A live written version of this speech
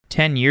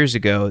10 years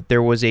ago,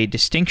 there was a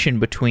distinction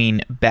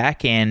between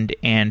back-end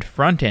and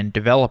front-end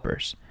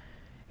developers.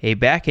 A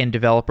back-end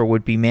developer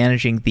would be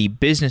managing the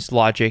business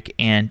logic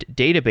and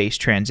database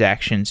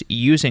transactions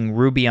using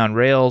Ruby on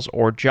Rails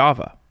or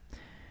Java.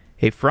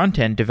 A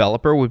front-end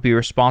developer would be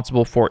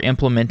responsible for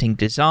implementing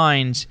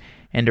designs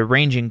and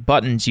arranging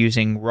buttons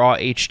using raw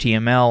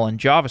HTML and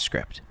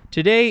JavaScript.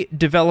 Today,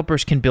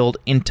 developers can build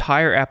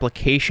entire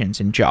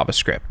applications in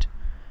JavaScript.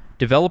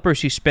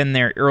 Developers who spend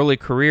their early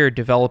career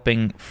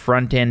developing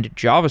front-end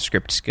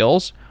JavaScript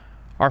skills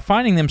are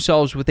finding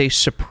themselves with a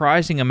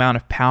surprising amount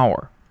of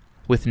power,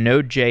 with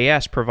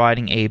Node.js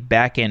providing a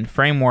back-end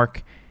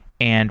framework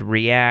and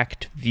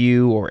React,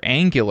 Vue, or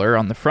Angular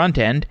on the front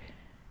end.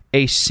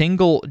 A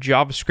single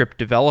JavaScript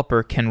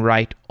developer can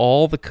write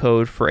all the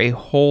code for a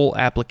whole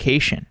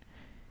application,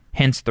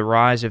 hence the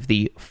rise of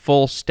the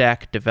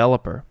full-stack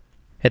developer.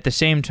 At the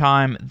same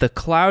time, the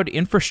cloud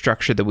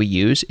infrastructure that we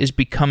use is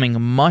becoming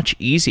much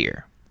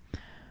easier.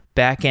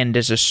 Backend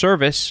as a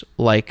service,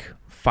 like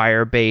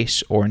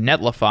Firebase or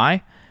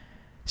Netlify,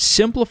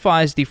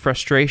 simplifies the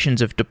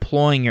frustrations of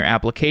deploying your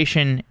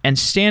application and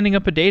standing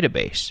up a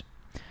database.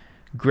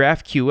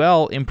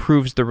 GraphQL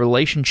improves the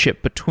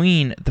relationship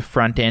between the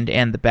front end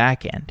and the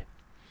back end.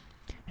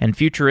 And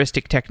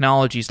futuristic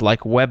technologies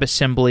like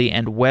WebAssembly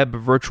and Web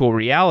Virtual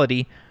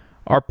Reality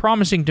are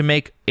promising to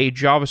make a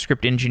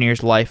JavaScript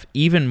engineer's life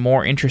even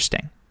more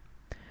interesting.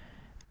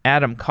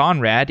 Adam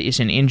Conrad is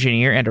an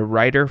engineer and a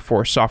writer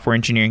for Software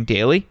Engineering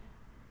Daily.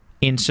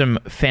 In some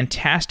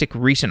fantastic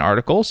recent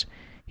articles,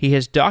 he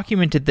has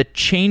documented the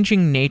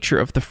changing nature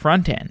of the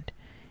front end,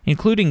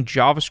 including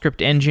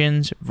JavaScript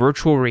engines,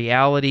 virtual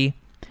reality,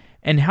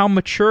 and how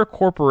mature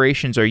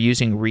corporations are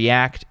using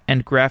React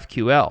and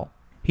GraphQL.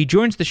 He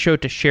joins the show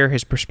to share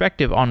his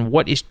perspective on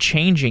what is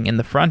changing in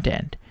the front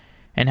end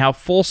and how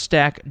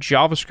full-stack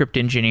JavaScript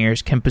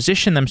engineers can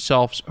position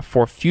themselves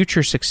for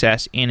future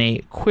success in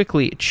a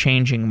quickly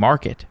changing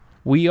market.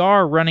 We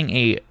are running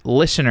a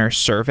listener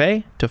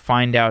survey to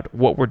find out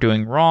what we're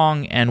doing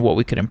wrong and what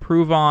we could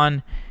improve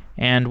on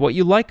and what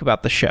you like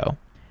about the show.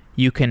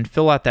 You can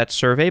fill out that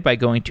survey by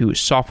going to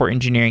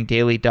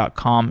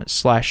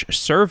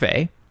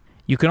softwareengineeringdaily.com/survey.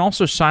 You can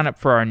also sign up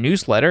for our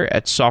newsletter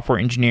at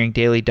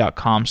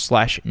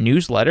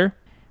softwareengineeringdaily.com/newsletter.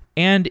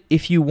 And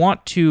if you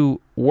want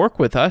to work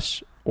with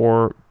us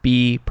or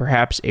be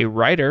perhaps a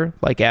writer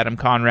like Adam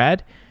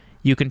Conrad,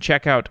 you can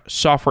check out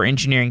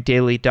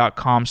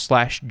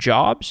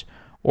softwareengineeringdaily.com/jobs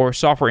or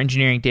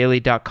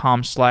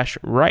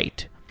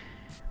softwareengineeringdaily.com/write.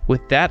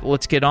 With that,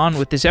 let's get on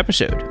with this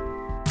episode.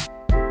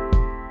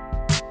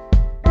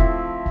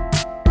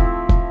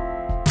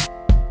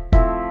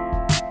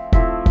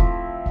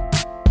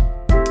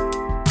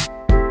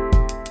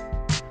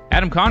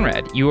 Adam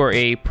Conrad, you are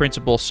a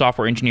principal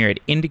software engineer at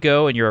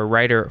Indigo, and you're a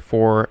writer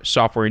for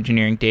Software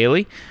Engineering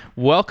Daily.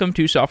 Welcome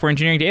to Software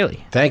Engineering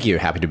Daily. Thank you.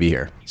 Happy to be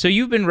here. So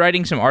you've been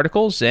writing some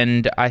articles,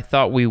 and I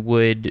thought we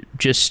would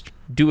just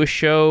do a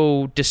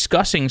show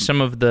discussing some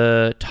of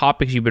the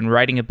topics you've been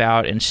writing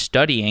about and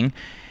studying.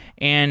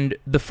 And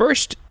the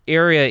first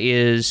area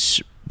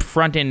is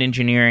front-end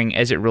engineering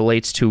as it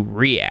relates to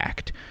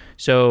React.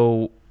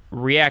 So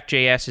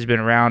React.js has been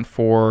around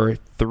for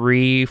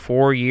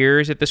 3-4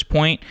 years at this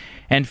point,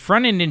 and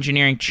front-end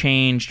engineering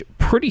changed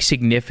pretty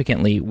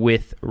significantly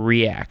with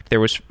React. There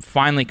was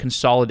finally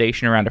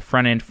consolidation around a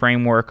front-end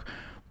framework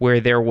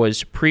where there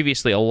was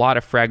previously a lot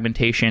of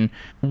fragmentation.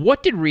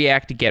 What did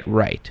React get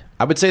right?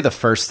 I would say the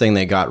first thing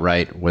they got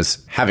right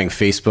was having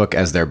Facebook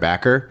as their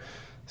backer.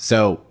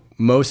 So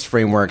most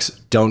frameworks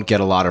don't get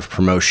a lot of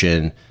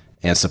promotion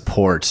and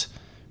support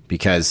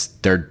because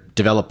they're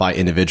developed by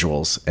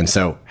individuals. And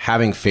so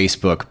having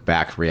Facebook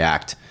back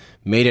React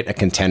made it a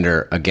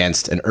contender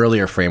against an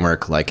earlier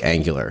framework like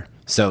Angular.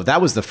 So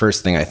that was the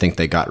first thing I think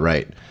they got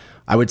right.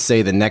 I would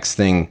say the next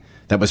thing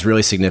that was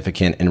really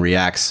significant in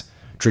React's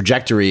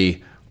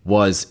trajectory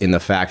was in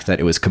the fact that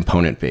it was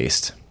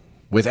component-based.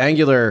 With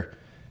Angular,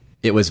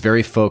 it was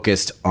very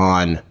focused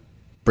on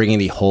bringing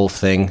the whole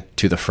thing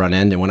to the front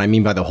end. And what I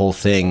mean by the whole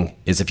thing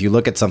is if you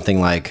look at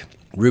something like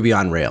Ruby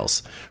on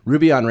Rails.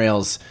 Ruby on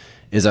Rails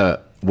is a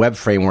web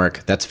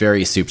framework that's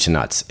very soup to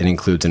nuts. It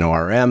includes an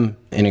ORM,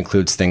 it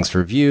includes things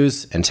for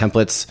views and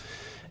templates,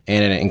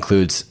 and it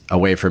includes a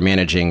way for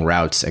managing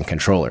routes and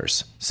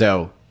controllers.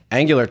 So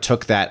Angular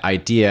took that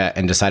idea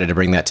and decided to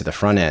bring that to the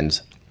front end.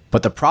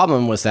 But the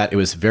problem was that it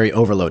was very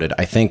overloaded.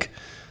 I think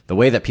the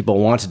way that people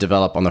want to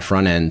develop on the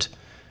front end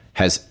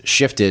has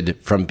shifted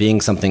from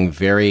being something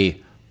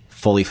very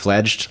fully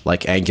fledged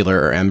like Angular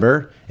or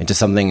Ember into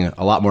something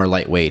a lot more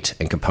lightweight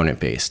and component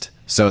based.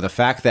 So the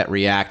fact that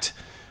React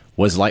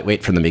was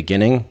lightweight from the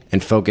beginning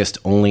and focused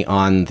only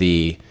on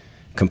the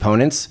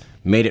components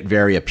made it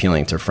very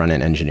appealing to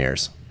front-end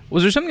engineers.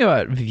 Was there something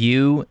about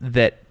Vue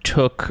that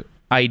took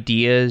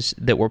ideas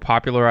that were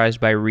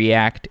popularized by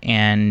React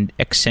and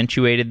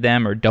accentuated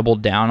them or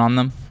doubled down on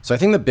them? So I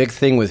think the big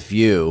thing with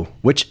Vue,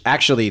 which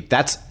actually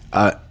that's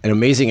an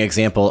amazing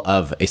example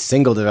of a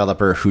single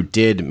developer who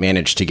did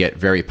manage to get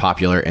very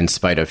popular in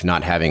spite of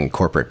not having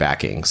corporate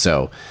backing.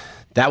 So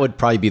that would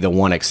probably be the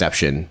one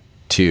exception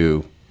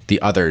to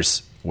the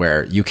others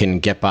where you can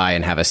get by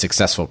and have a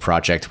successful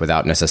project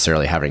without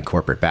necessarily having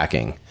corporate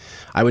backing.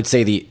 I would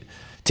say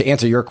to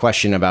answer your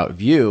question about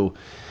Vue,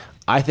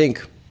 I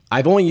think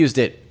I've only used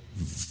it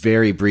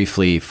very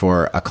briefly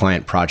for a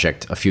client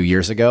project a few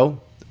years ago,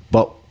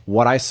 but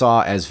what I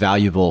saw as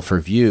valuable for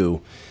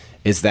Vue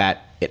is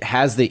that it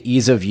has the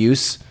ease of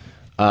use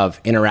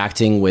of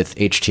interacting with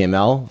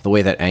HTML the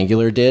way that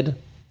Angular did.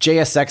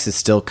 JSX is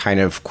still kind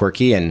of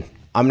quirky, and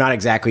I'm not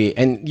exactly,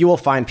 and you will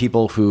find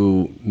people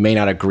who may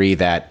not agree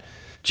that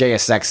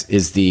JSX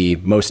is the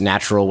most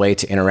natural way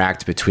to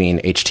interact between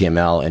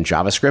HTML and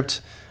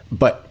JavaScript.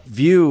 But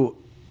Vue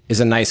is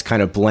a nice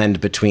kind of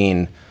blend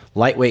between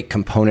lightweight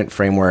component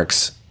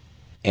frameworks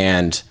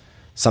and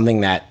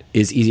something that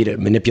is easy to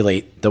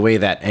manipulate the way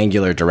that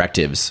Angular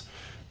directives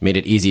made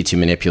it easy to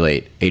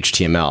manipulate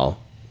HTML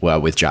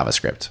with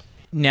JavaScript.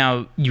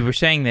 Now, you were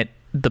saying that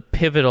the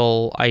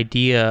pivotal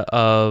idea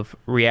of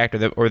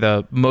React, or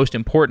the most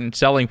important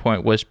selling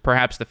point, was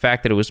perhaps the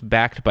fact that it was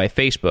backed by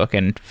Facebook,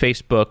 and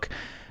Facebook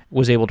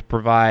was able to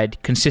provide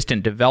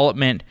consistent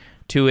development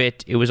to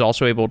it. It was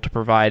also able to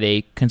provide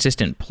a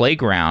consistent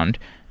playground,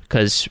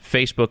 because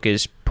Facebook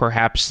is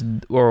perhaps,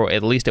 or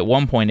at least at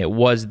one point, it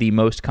was the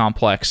most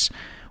complex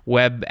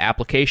web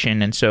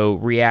application, and so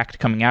React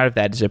coming out of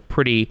that is a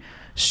pretty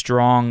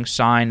strong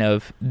sign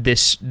of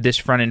this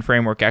front-end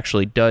framework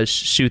actually does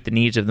suit the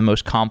needs of the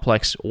most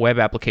complex web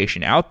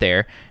application out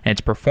there, and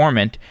it's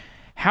performant.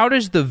 How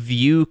does the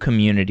Vue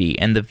community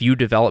and the Vue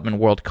development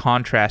world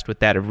contrast with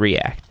that of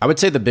React? I would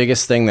say the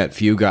biggest thing that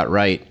Vue got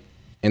right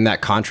in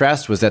that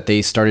contrast was that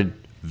they started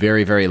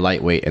very, very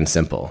lightweight and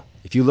simple.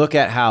 If you look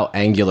at how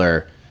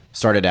Angular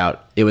started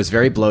out, it was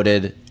very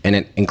bloated and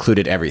it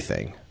included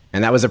everything.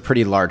 And that was a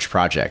pretty large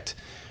project.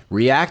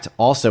 React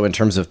also, in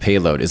terms of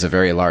payload, is a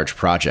very large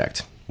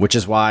project, which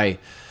is why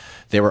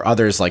there were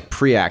others like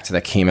Preact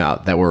that came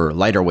out that were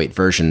lighter weight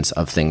versions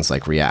of things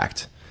like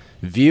React.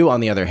 Vue, on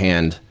the other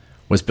hand,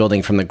 was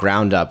building from the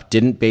ground up,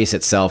 didn't base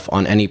itself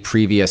on any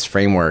previous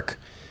framework,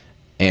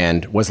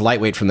 and was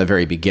lightweight from the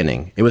very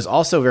beginning. It was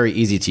also very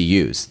easy to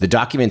use. The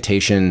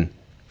documentation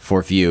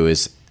for Vue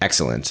is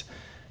excellent.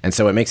 And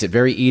so it makes it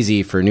very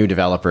easy for new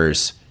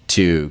developers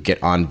to get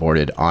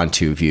onboarded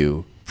onto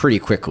Vue pretty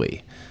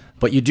quickly.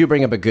 But you do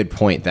bring up a good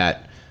point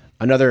that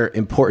another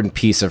important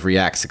piece of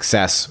React's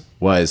success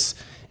was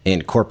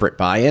in corporate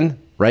buy-in,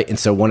 right? And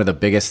so one of the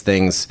biggest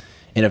things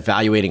in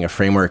evaluating a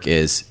framework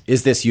is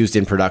this used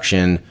in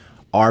production?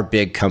 Are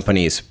big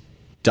companies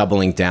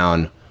doubling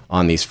down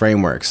on these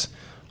frameworks?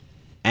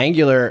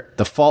 Angular,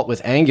 the fault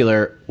with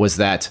Angular was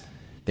that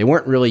they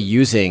weren't really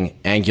using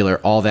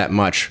Angular all that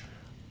much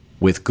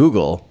with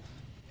Google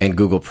and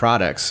Google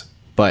products,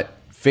 but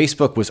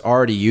Facebook was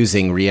already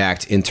using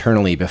React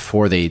internally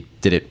before they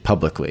did it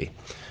publicly.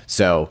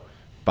 So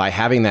by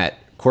having that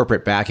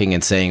corporate backing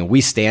and saying,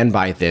 we stand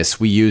by this,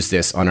 we use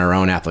this on our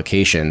own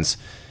applications,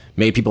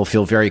 made people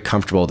feel very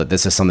comfortable that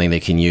this is something they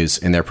can use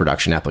in their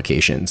production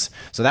applications.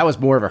 So that was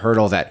more of a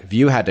hurdle that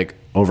Vue had to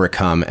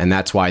overcome, and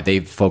that's why they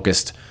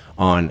focused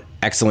on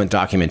excellent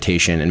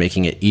documentation and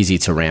making it easy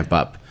to ramp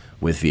up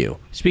with Vue.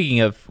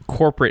 Speaking of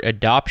corporate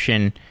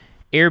adoption,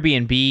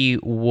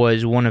 Airbnb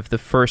was one of the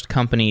first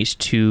companies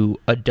to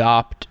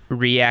adopt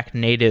React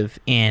Native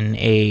in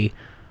a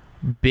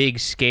big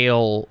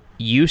scale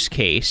use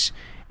case,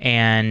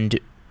 and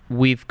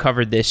we've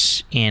covered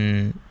this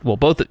in, well,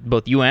 both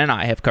you and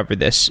I have covered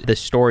this, the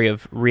story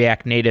of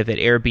React Native at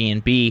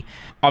Airbnb.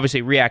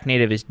 Obviously, React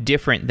Native is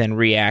different than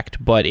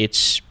React, but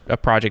it's a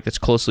project that's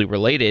closely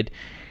related.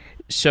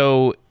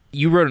 So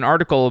you wrote an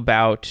article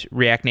about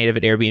React Native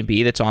at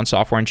Airbnb that's on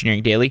Software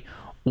Engineering Daily.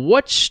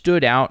 What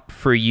stood out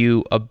for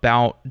you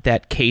about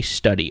that case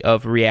study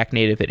of React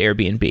Native at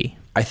Airbnb?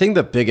 I think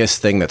the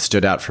biggest thing that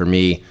stood out for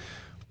me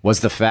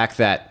was the fact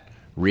that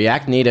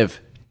React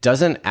Native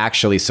doesn't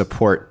actually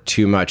support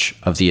too much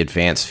of the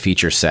advanced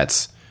feature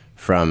sets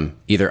from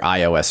either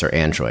iOS or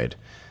Android.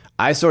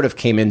 I sort of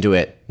came into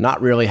it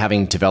not really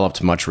having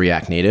developed much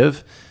React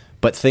Native,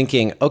 but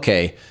thinking,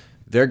 okay,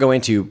 they're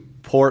going to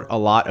port a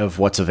lot of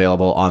what's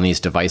available on these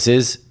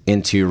devices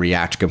into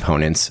React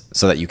components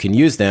so that you can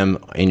use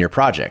them in your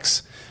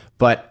projects.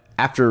 But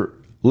after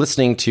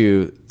listening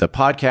to the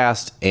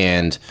podcast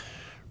and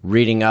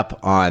reading up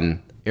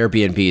on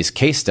Airbnb's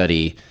case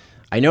study,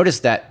 I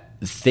noticed that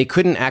they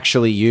couldn't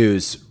actually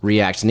use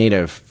React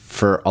Native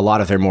for a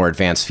lot of their more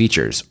advanced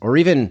features, or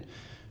even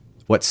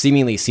what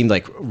seemingly seemed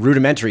like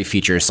rudimentary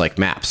features like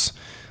maps.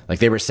 Like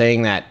they were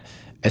saying that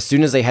as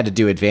soon as they had to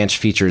do advanced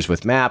features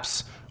with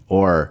maps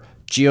or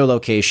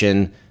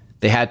geolocation,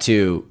 they had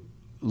to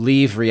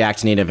leave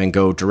React Native and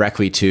go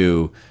directly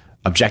to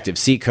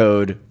Objective-C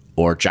code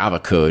or Java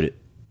code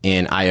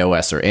in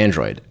iOS or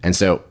Android. And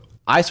so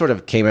I sort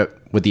of came up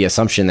with the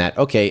assumption that,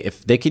 okay,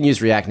 if they can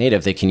use React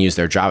Native, they can use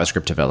their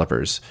JavaScript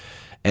developers.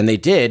 And they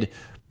did,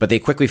 but they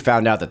quickly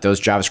found out that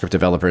those JavaScript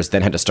developers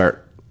then had to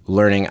start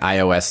learning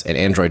iOS and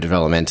Android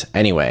development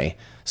anyway.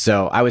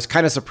 So I was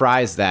kind of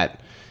surprised that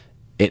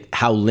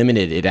how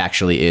limited it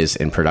actually is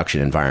in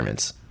production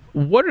environments.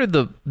 what are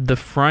the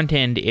front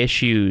end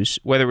issues,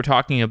 whether we're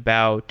talking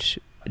about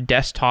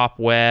desktop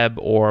web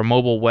or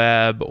mobile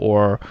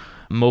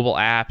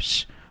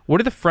apps? What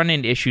are the front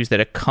end issues that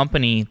a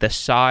company the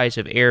size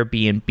of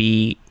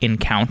Airbnb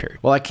encountered?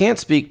 Well, I can't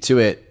speak to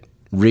it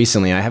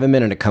recently. I haven't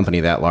been in a company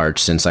that large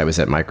since I was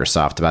at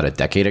Microsoft about a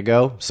decade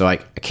ago. So I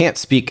can't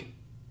speak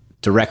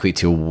directly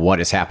to what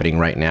is happening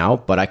right now,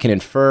 but I can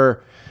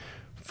infer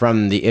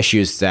from the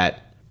issues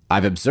that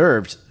I've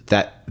observed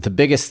that the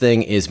biggest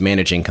thing is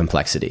managing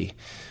complexity.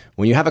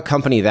 When you have a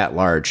company that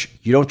large,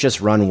 you don't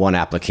just run one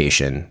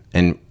application,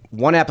 and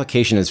one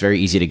application is very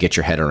easy to get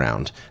your head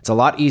around. It's a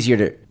lot easier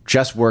to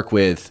just work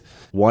with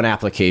one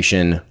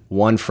application,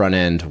 one front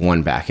end,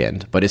 one back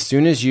end. But as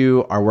soon as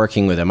you are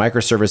working with a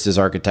microservices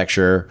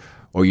architecture,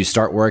 or you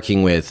start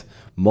working with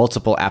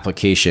multiple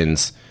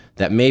applications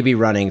that may be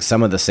running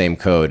some of the same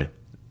code,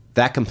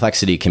 that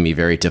complexity can be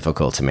very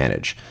difficult to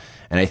manage.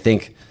 And I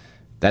think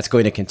that's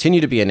going to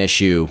continue to be an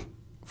issue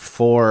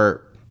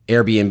for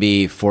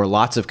Airbnb, for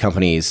lots of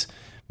companies,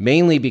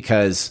 mainly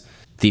because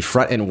the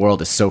front-end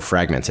world is so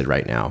fragmented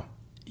right now.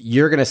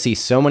 You're going to see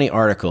so many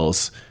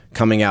articles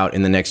coming out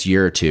in the next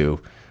year or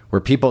two where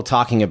people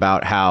talking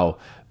about how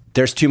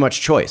there's too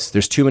much choice.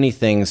 There's too many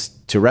things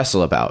to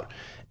wrestle about.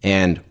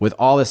 And with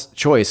all this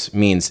choice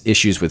means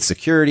issues with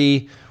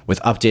security,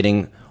 with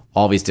updating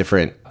all these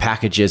different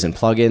packages and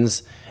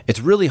plugins. It's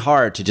really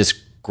hard to just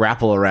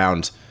grapple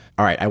around,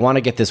 all right, I want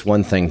to get this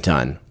one thing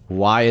done.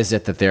 Why is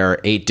it that there are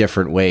 8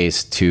 different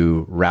ways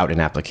to route an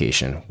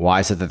application?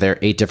 Why is it that there are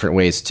 8 different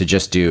ways to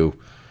just do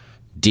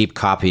deep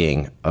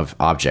copying of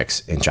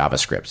objects in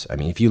JavaScript? I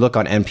mean, if you look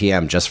on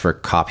NPM just for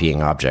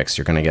copying objects,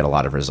 you're going to get a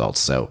lot of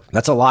results. So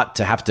that's a lot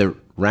to have to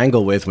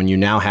wrangle with when you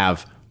now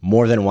have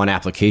more than one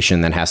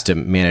application that has to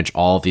manage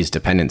all of these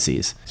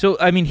dependencies. So,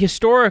 I mean,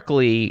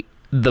 historically,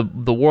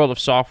 the world of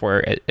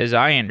software, as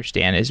I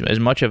understand, as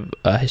much of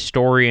a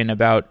historian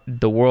about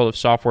the world of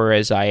software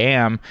as I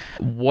am,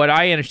 what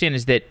I understand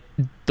is that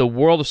the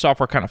world of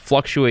software kind of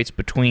fluctuates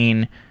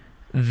between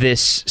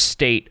this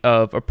state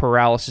of a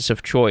paralysis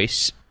of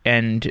choice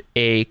and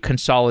a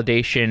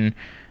consolidation,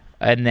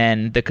 and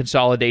then the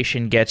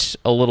consolidation gets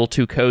a little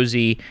too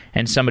cozy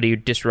and somebody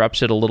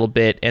disrupts it a little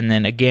bit, and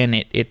then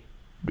again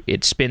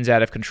it spins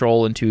out of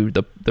control into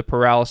the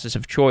paralysis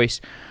of choice.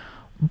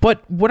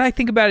 But what I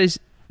think about is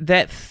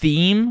that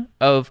theme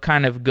of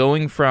kind of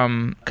going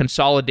from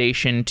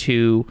consolidation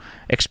to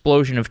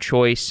explosion of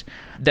choice.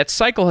 That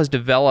cycle has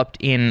developed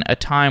in a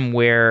time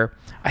where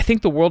I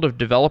think the world of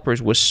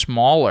developers was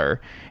smaller,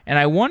 and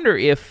I wonder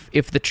if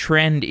the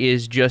trend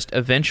is just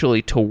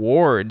eventually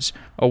towards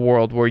a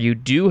world where you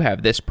do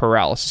have this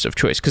paralysis of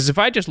choice. Because if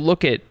I just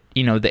look at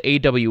the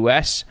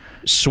AWS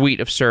suite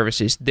of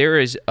services, there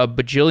is a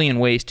bajillion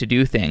ways to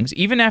do things.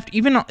 Even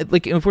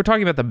like if we're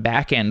talking about the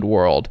back end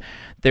world,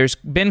 there's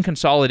been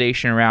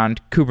consolidation around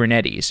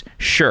Kubernetes,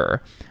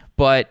 sure,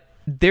 but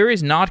there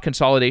is not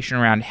consolidation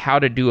around how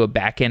to do a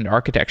back-end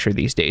architecture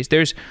these days.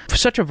 There's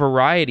such a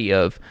variety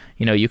of,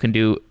 you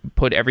can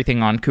put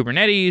everything on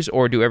Kubernetes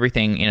or do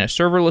everything in a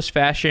serverless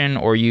fashion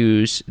or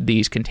use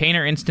these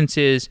container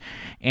instances.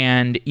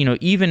 And,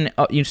 even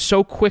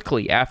so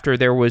quickly after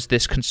there was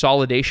this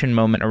consolidation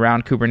moment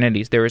around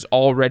Kubernetes, there is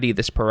already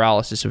this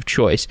paralysis of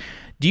choice.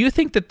 Do you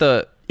think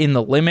that in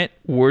the limit,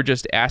 we're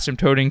just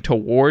asymptoting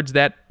towards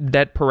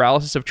that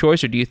paralysis of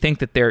choice, or do you think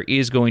that there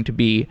is going to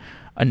be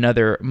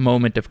another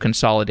moment of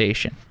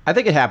consolidation? I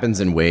think it happens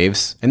in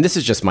waves, and this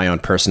is just my own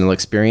personal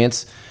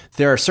experience.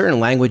 There are certain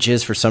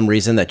languages for some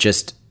reason that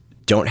just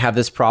don't have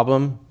this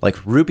problem.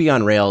 Like Ruby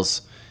on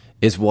Rails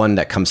is one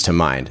that comes to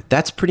mind.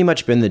 That's pretty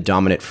much been the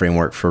dominant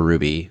framework for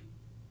Ruby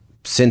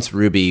since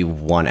Ruby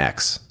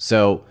 1x.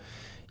 So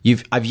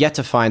I've yet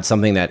to find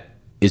something that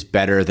is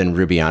better than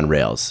Ruby on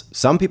Rails.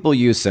 Some people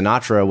use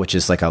Sinatra, which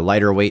is like a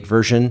lighter weight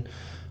version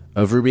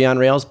of Ruby on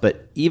Rails,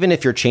 but even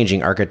if you're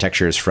changing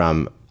architectures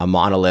from a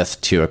monolith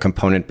to a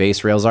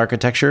component-based Rails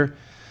architecture,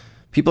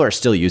 people are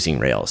still using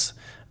Rails.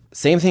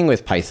 Same thing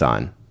with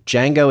Python.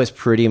 Django is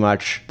pretty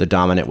much the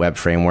dominant web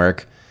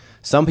framework.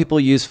 Some people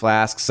use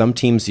Flask, some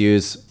teams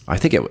use, I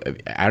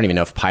don't even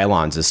know if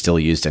Pylons is still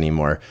used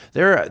anymore.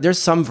 There's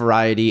some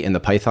variety in the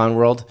Python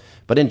world,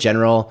 but in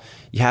general,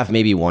 you have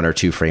maybe 1 or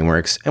 2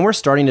 frameworks, and we're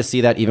starting to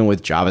see that even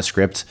with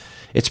JavaScript.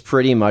 It's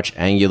pretty much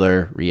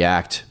Angular,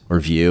 React, or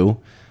Vue.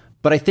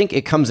 But I think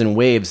it comes in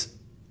waves.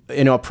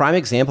 A prime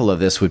example of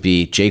this would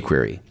be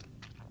jQuery.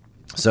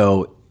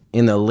 So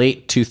in the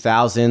late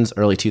 2000s,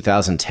 early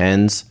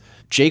 2010s,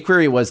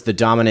 jQuery was the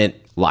dominant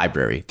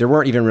library. There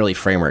weren't even really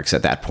frameworks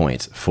at that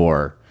point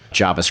for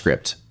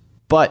JavaScript.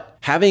 But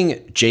having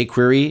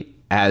jQuery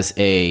as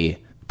a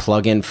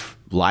plugin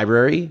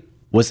library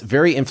was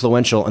very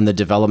influential in the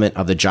development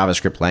of the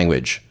JavaScript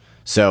language.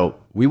 So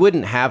we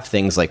wouldn't have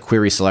things like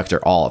query selector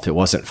all if it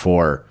wasn't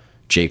for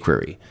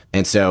jQuery.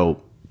 And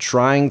so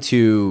trying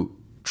to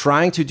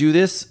do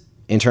this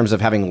in terms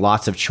of having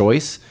lots of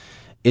choice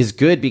is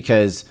good,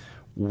 because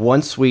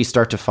once we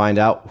start to find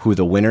out who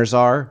the winners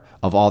are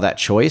of all that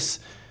choice,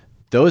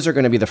 those are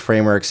going to be the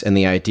frameworks and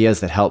the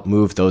ideas that help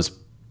move those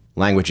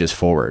languages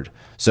forward.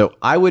 So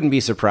I wouldn't be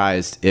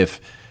surprised if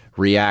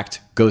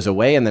React goes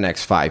away in the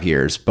next 5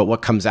 years, but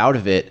what comes out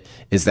of it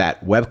is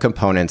that web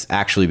components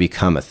actually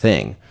become a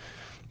thing.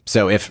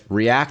 So if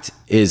React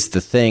is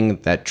the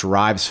thing that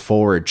drives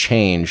forward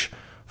change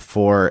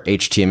for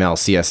HTML,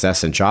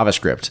 CSS, and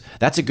JavaScript,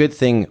 that's a good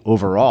thing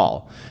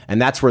overall.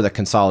 And that's where the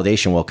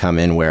consolidation will come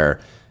in, where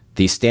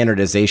the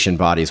standardization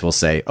bodies will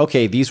say,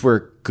 okay, these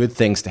were good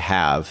things to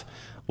have.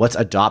 Let's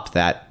adopt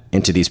that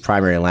into these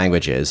primary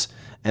languages.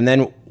 And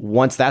then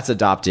once that's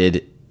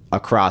adopted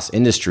across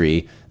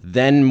industry,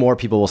 then more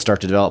people will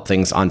start to develop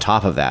things on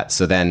top of that.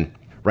 So then,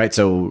 right,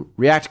 so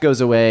React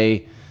goes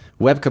away,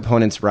 web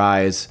components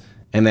rise,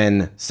 and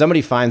then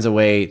somebody finds a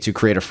way to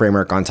create a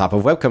framework on top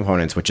of web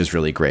components, which is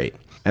really great.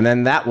 And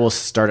then that will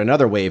start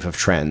another wave of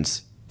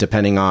trends,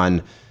 depending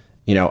on,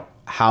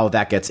 how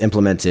that gets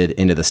implemented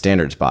into the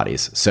standards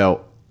bodies.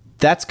 So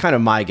that's kind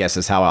of my guess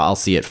is how I'll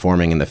see it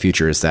forming in the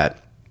future, is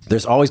that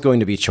there's always going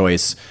to be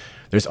choice,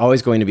 there's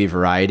always going to be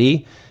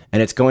variety,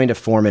 and it's going to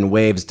form in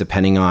waves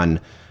depending on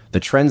the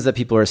trends that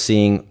people are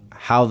seeing,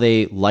 how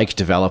they like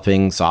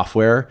developing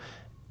software,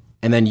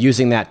 and then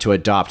using that to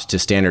adopt to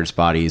standards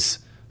bodies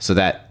so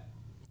that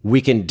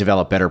we can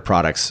develop better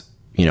products,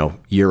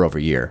 year over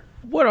year.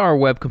 What are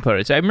web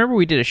components? I remember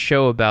we did a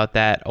show about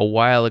that a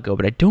while ago,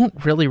 but I don't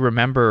really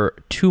remember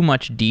too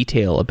much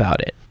detail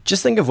about it.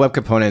 Just think of web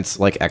components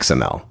like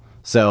XML.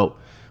 So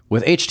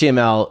with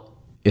HTML,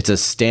 it's a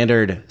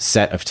standard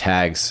set of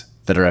tags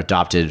that are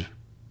adopted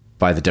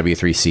by the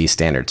W3C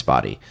standards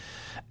body.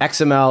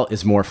 XML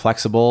is more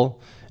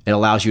flexible. It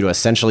allows you to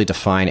essentially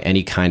define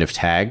any kind of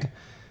tag.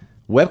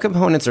 Web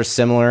components are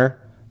similar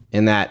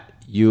in that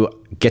you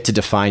get to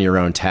define your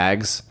own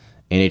tags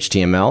in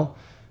HTML.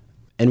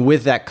 And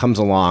with that comes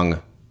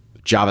along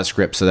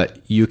JavaScript so that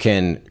you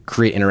can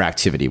create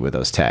interactivity with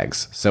those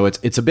tags. So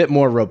it's a bit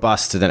more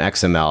robust than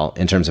XML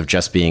in terms of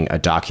just being a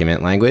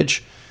document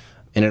language.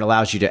 And it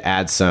allows you to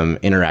add some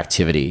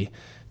interactivity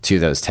to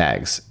those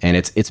tags. And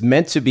it's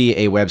meant to be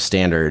a web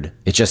standard.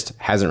 It just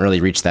hasn't really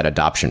reached that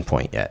adoption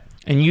point yet.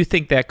 And you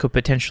think that could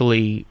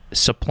potentially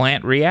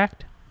supplant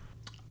React?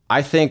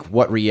 I think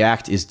what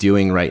React is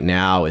doing right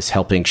now is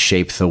helping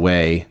shape the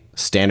way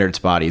standards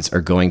bodies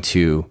are going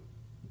to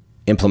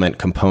implement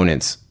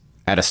components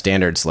at a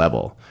standards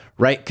level,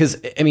 right?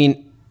 Because,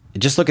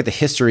 just look at the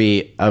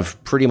history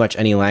of pretty much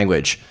any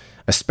language,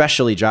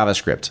 especially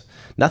JavaScript.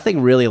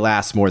 Nothing really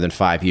lasts more than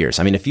 5 years.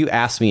 If you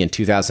asked me in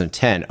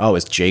 2010, is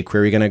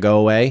jQuery going to go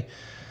away?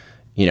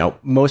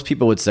 Most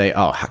people would say,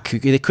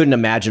 they couldn't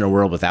imagine a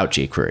world without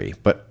jQuery.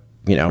 But,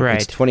 right.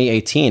 It's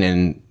 2018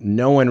 and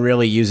no one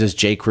really uses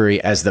jQuery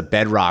as the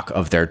bedrock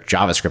of their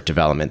JavaScript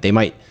development. They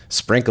might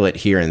sprinkle it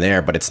here and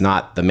there, but it's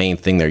not the main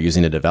thing they're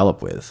using to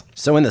develop with.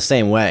 So in the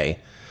same way,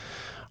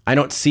 I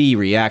don't see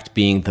React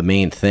being the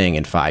main thing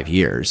in 5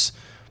 years,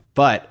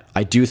 but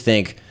I do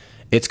think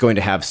it's going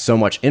to have so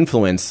much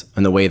influence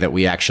in the way that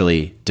we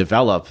actually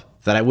develop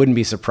that I wouldn't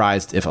be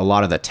surprised if a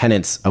lot of the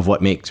tenets of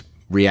what makes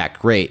React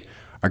great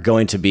are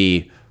going to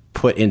be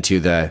put into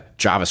the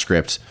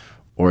JavaScript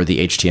or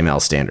the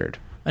HTML standard.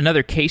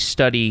 Another case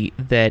study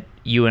that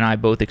you and I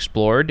both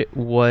explored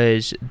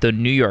was the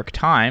New York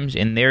Times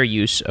in their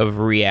use of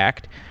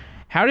React.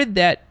 How did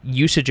that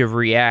usage of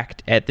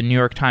React at the New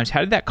York Times,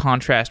 how did that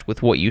contrast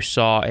with what you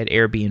saw at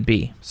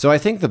Airbnb? So I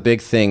think the big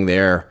thing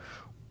there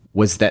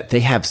was that they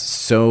have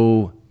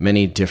so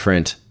many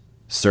different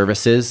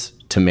services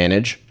to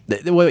manage.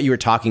 What you were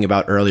talking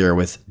about earlier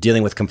with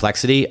dealing with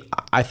complexity,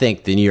 I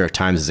think the New York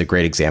Times is a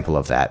great example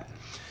of that,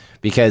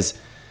 because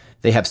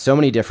they have so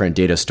many different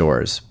data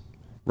stores,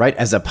 right?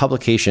 As a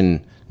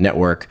publication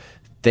network,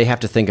 they have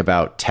to think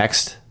about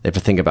text, they have to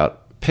think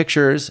about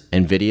pictures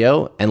and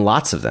video, and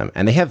lots of them.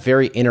 And they have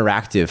very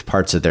interactive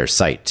parts of their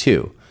site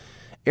too.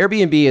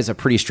 Airbnb is a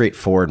pretty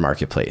straightforward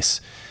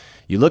marketplace.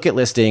 You look at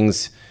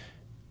listings,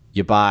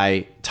 you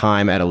buy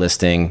time at a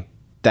listing.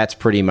 That's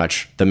pretty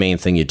much the main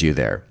thing you do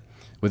there.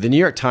 With the New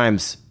York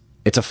Times,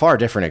 it's a far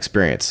different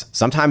experience.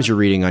 Sometimes you're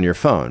reading on your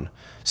phone.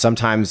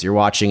 Sometimes you're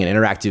watching an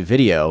interactive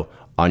video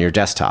on your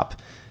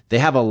desktop. They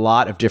have a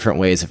lot of different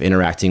ways of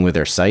interacting with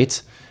their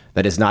site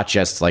that is not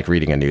just like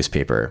reading a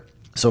newspaper.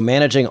 So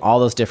managing all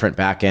those different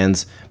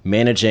backends,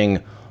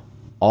 managing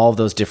all of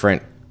those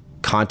different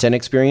content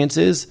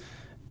experiences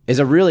is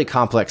a really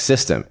complex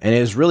system. And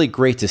it is really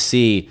great to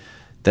see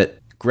that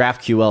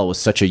GraphQL was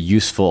such a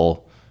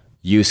useful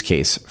use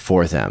case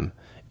for them.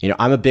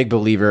 I'm a big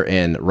believer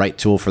in right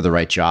tool for the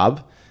right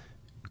job.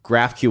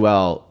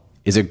 GraphQL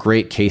is a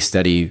great case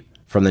study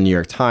from the New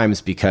York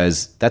Times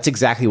because that's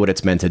exactly what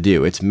it's meant to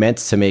do. It's meant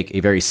to make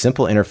a very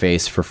simple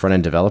interface for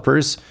front-end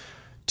developers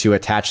to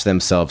attach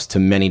themselves to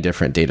many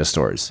different data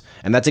stores.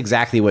 And that's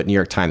exactly what New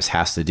York Times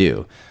has to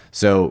do.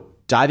 So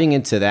diving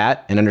into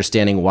that and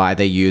understanding why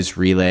they use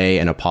Relay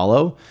and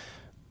Apollo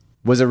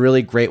was a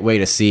really great way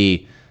to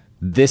see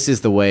this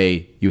is the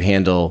way you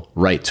handle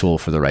right tool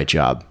for the right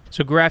job.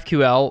 So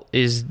GraphQL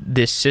is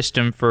this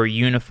system for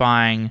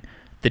unifying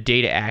the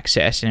data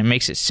access, and it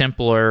makes it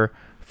simpler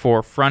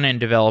for front-end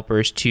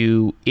developers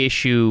to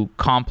issue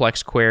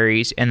complex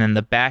queries, and then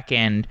the back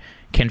end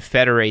can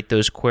federate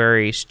those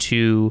queries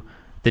to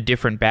the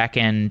different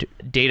backend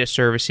data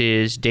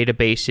services,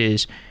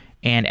 databases,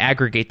 and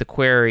aggregate the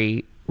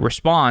query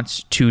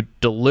response to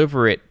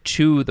deliver it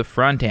to the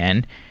front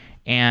end.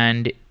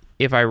 And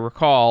if I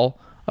recall,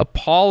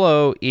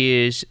 Apollo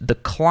is the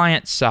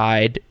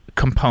client-side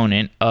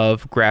component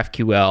of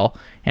GraphQL,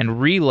 and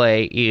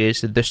Relay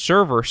is the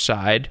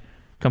server-side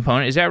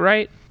component. Is that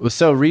right?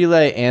 So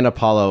Relay and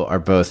Apollo are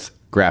both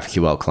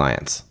GraphQL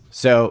clients.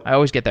 So I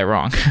always get that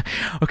wrong.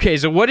 Okay,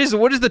 so what is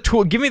the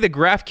tool? Give me the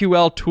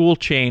GraphQL tool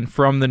chain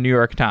from the New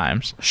York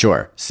Times.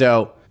 Sure.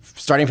 So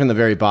starting from the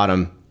very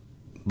bottom,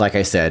 like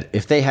I said,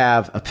 if they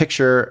have a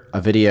picture,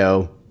 a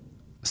video,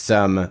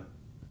 some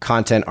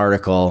content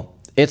article,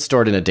 it's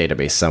stored in a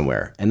database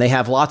somewhere. And they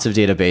have lots of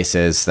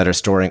databases that are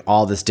storing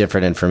all this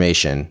different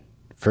information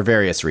for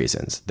various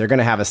reasons. They're going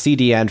to have a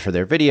CDN for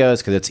their videos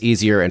because it's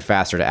easier and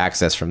faster to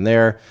access from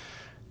there.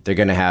 They're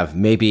going to have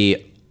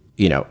maybe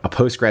a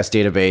Postgres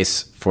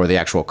database for the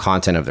actual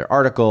content of their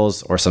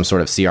articles or some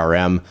sort of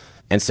CRM.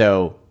 And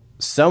so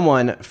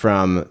someone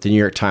from the New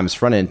York Times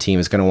front-end team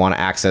is going to want to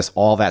access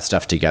all that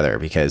stuff together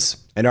because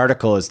an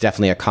article is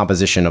definitely a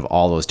composition of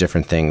all those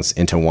different things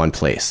into one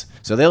place.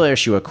 So they'll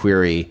issue a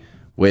query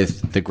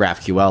with the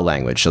GraphQL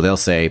language. So they'll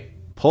say,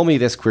 pull me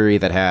this query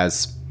that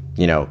has,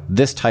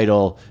 this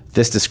title,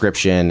 this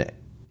description,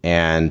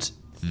 and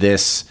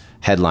this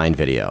headline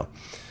video.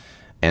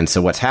 And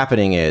so what's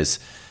happening is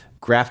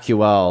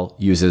GraphQL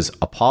uses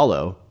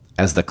Apollo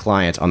as the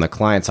client on the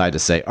client side to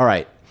say, all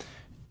right,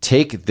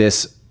 take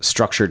this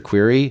structured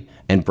query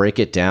and break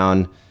it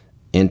down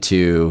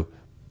into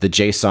the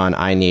JSON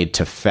I need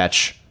to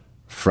fetch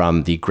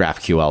from the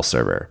GraphQL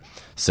server.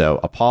 So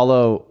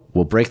Apollo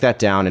will break that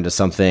down into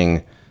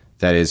something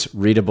that is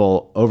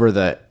readable over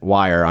the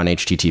wire on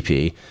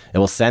HTTP. It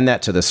will send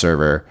that to the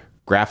server.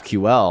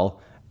 GraphQL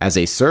as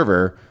a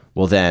server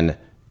will then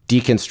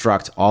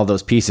deconstruct all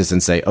those pieces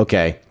and say,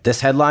 okay,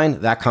 this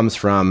headline, that comes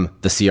from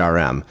the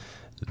CRM.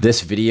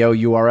 This video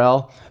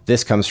URL,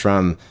 this comes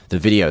from the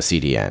video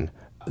CDN.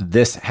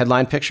 This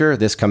headline picture,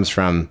 this comes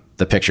from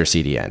the picture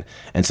CDN.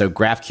 And so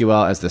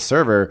GraphQL as the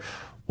server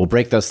will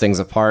break those things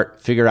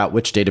apart, figure out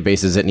which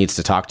databases it needs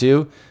to talk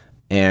to,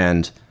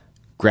 and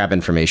grab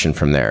information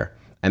from there.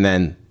 And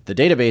then the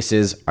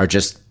databases are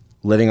just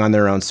living on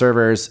their own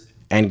servers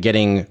and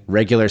getting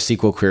regular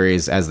SQL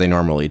queries as they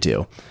normally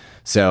do.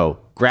 So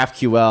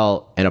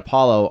GraphQL and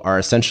Apollo are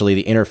essentially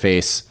the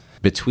interface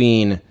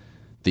between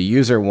the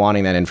user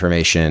wanting that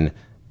information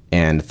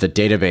and the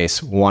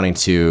database wanting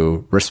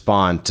to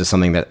respond to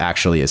something that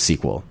actually is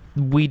SQL.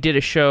 We did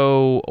a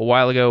show a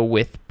while ago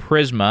with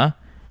Prisma,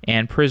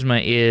 and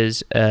Prisma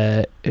is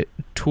a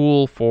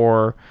tool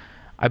for,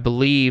 I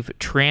believe,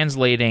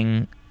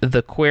 translating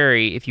the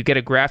query. If you get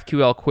a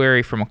GraphQL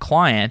query from a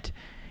client,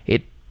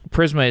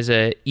 Prisma is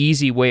an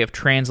easy way of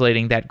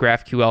translating that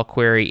GraphQL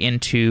query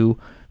into,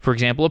 for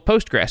example, a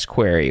Postgres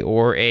query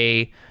or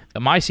a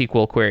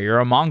MySQL query or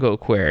a Mongo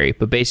query.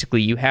 But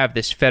basically, you have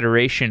this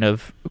federation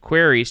of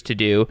queries to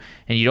do,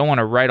 and you don't want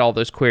to write all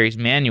those queries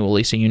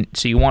manually, so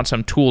you want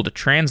some tool to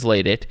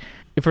translate it.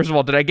 First of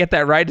all, did I get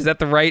that right? Is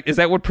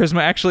that what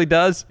Prisma actually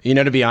does?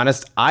 To be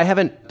honest, I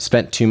haven't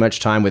spent too much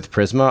time with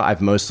Prisma.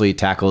 I've mostly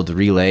tackled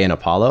Relay and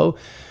Apollo.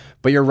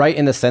 But you're right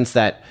in the sense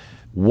that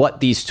what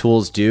these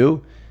tools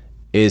do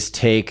is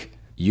take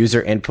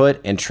user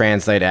input and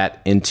translate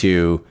that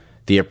into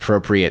the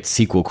appropriate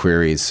SQL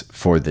queries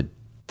for the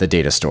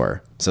data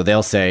store. So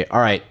they'll say, all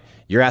right,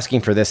 you're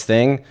asking for this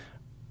thing,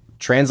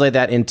 translate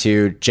that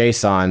into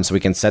JSON so we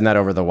can send that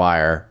over the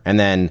wire. And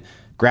then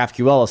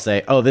GraphQL will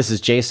say, oh, this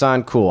is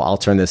JSON, cool, I'll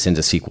turn this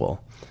into SQL.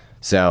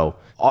 So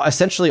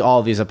essentially all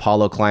of these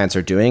Apollo clients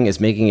are doing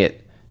is making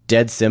it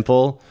dead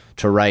simple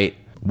to write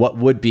what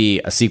would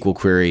be a SQL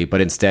query,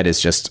 but instead is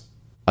just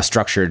a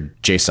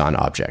structured JSON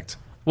object.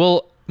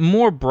 Well,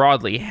 more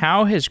broadly,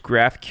 how has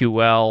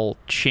GraphQL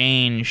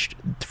changed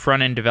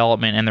front-end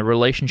development and the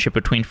relationship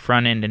between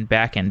front-end and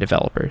back-end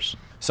developers?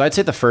 So I'd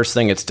say the first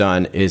thing it's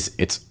done is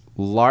it's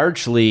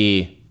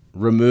largely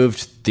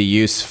removed the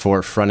use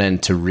for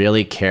front-end to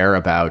really care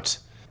about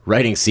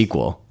writing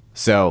SQL.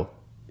 So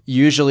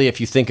usually if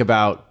you think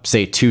about,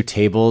 say, two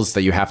tables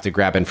that you have to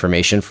grab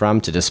information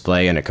from to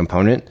display in a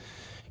component,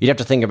 you'd have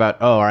to think about,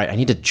 oh, all right, I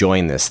need to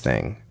join this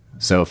thing.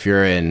 So if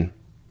you're in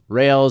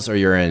Rails or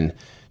you're in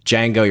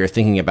Django, you're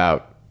thinking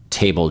about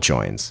table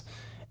joins.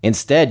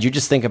 Instead, you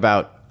just think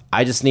about,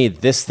 I just need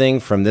this thing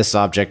from this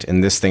object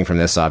and this thing from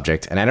this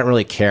object, and I don't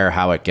really care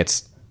how it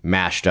gets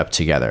mashed up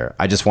together.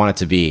 I just want it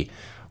to be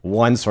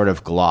one sort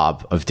of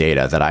glob of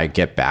data that I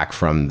get back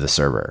from the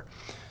server.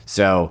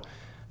 So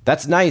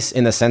that's nice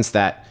in the sense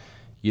that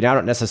you now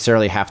don't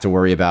necessarily have to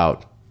worry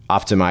about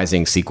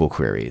optimizing SQL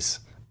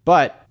queries,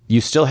 but you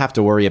still have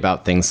to worry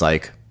about things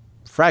like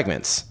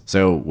fragments.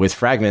 So with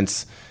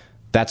fragments,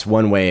 that's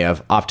one way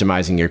of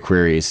optimizing your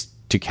queries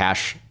to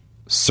cache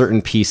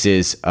certain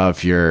pieces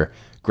of your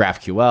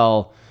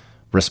GraphQL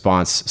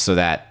response so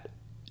that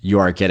you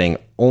are getting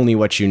only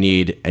what you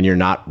need and you're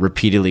not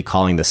repeatedly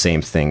calling the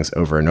same things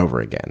over and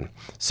over again.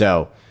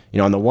 So,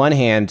 on the one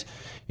hand,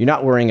 you're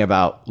not worrying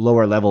about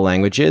lower level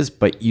languages,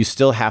 but you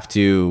still have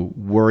to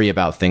worry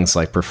about things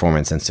like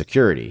performance and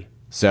security.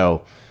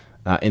 So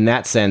in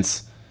that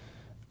sense,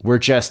 we're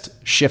just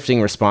shifting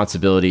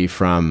responsibility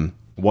from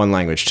one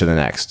language to the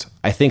next.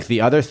 I think the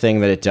other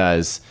thing that it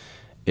does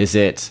is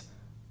it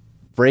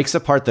breaks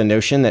apart the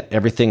notion that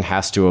everything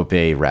has to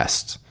obey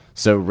REST.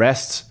 So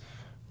REST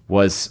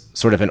was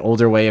sort of an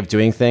older way of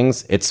doing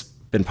things. It's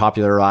been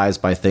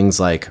popularized by things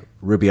like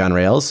Ruby on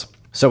Rails.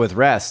 So with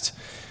REST,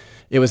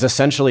 it was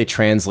essentially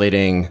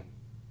translating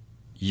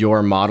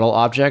your model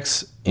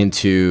objects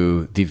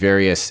into the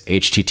various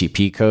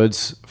HTTP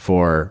codes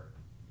for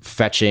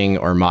fetching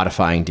or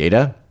modifying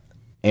data.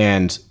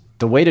 And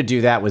the way to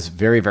do that was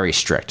very, very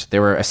strict.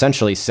 There were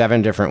essentially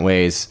 7 different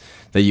ways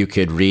that you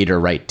could read or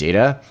write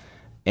data.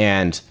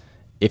 And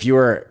if you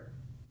were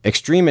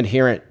extreme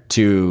adherent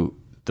to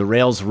the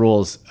Rails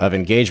rules of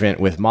engagement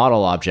with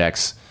model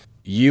objects,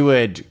 you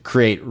would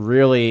create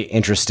really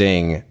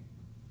interesting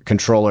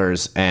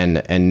controllers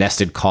and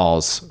nested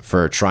calls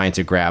for trying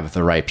to grab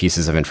the right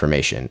pieces of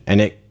information.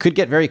 And it could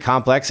get very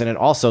complex, and it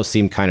also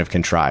seemed kind of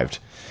contrived.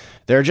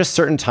 There are just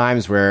certain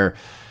times where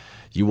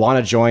you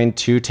want to join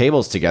 2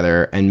 tables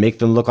together and make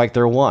them look like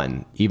they're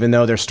one, even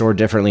though they're stored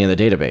differently in the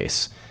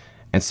database.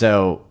 And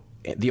so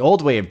the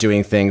old way of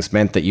doing things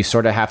meant that you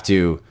sort of have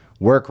to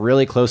work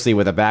really closely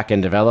with a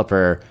backend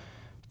developer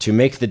to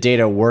make the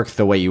data work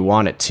the way you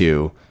want it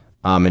to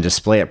and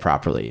display it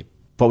properly.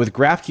 But with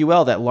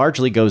GraphQL, that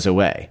largely goes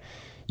away.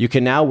 You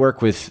can now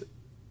work with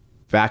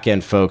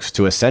backend folks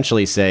to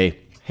essentially say,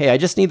 hey, I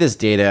just need this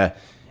data.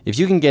 If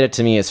you can get it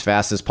to me as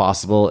fast as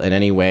possible in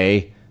any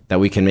way that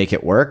we can make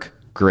it work,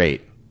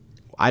 great.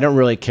 I don't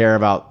really care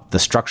about the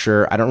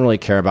structure. I don't really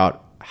care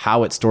about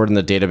how it's stored in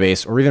the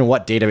database or even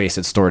what database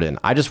it's stored in.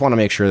 I just want to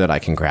make sure that I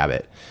can grab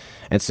it.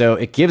 And so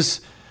it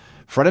gives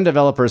front-end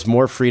developers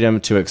more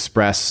freedom to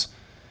express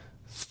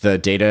the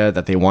data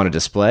that they want to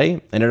display.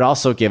 And it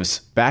also gives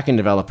back-end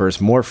developers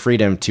more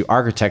freedom to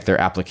architect their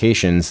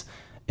applications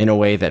in a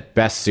way that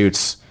best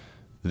suits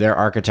their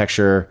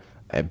architecture,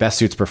 best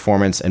suits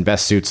performance, and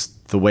best suits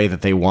the way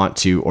that they want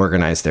to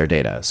organize their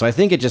data. So I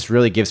think it just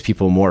really gives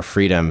people more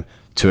freedom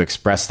to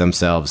express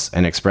themselves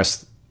and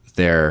express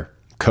their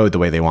code the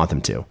way they want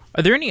them to.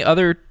 Are there any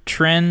other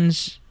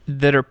trends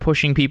that are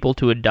pushing people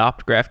to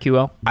adopt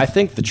GraphQL? I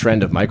think the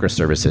trend of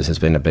microservices has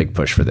been a big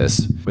push for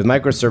this. With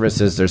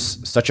microservices,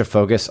 there's such a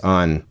focus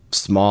on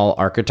small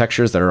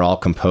architectures that are all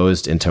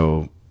composed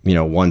into,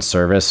 one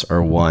service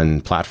or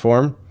one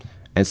platform.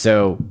 And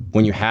so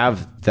when you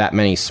have that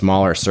many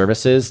smaller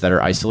services that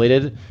are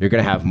isolated, you're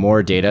going to have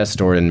more data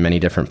stored in many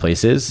different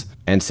places.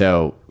 And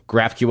so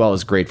GraphQL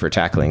is great for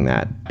tackling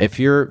that. If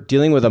you're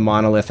dealing with a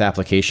monolith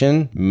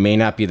application, may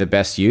not be the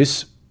best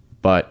use.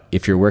 But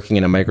if you're working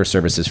in a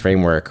microservices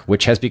framework,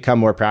 which has become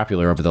more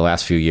popular over the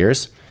last few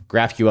years,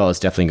 GraphQL is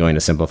definitely going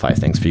to simplify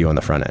things for you on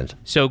the front end.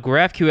 So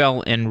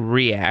GraphQL and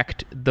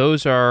React,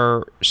 those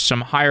are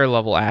some higher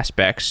level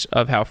aspects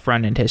of how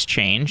front end has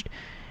changed.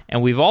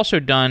 And we've also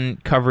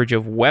done coverage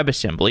of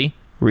WebAssembly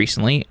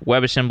recently.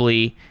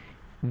 WebAssembly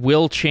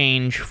will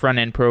change front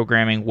end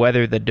programming,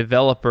 whether the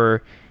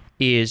developer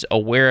is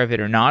aware of it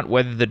or not,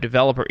 whether the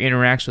developer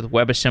interacts with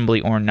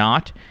WebAssembly or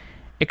not.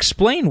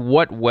 Explain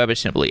what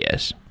WebAssembly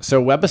is.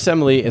 So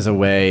WebAssembly is a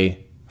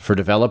way for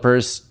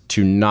developers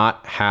to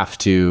not have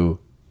to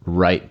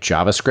write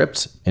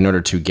JavaScript in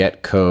order to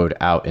get code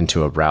out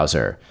into a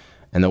browser.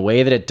 And the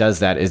way that it does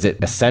that is it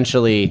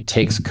essentially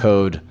takes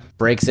code,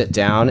 breaks it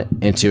down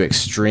into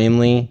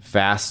extremely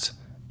fast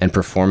and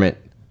performant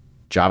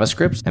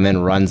JavaScript, and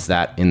then runs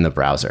that in the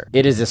browser.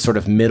 It is this sort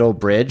of middle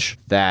bridge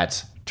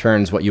that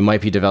turns what you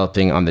might be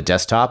developing on the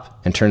desktop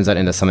and turns that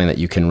into something that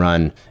you can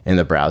run in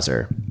the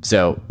browser.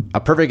 So a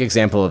perfect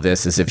example of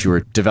this is if you were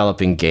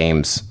developing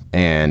games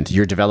and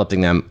you're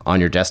developing them on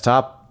your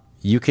desktop,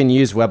 you can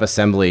use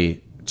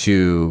WebAssembly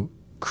to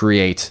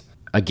create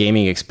a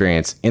gaming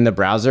experience in the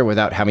browser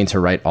without having to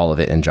write all of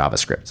it in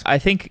JavaScript. I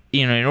think,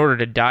 in order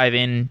to dive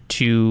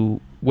into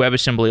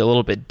WebAssembly a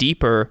little bit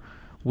deeper,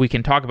 we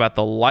can talk about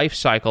the life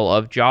cycle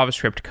of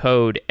JavaScript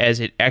code as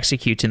it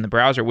executes in the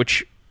browser,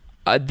 which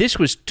this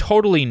was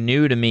totally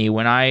new to me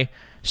when I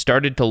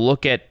started to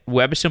look at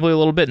WebAssembly a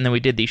little bit, and then we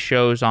did these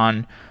shows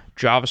on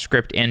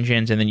JavaScript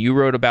engines, and then you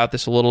wrote about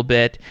this a little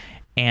bit,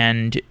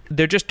 and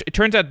it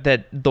turns out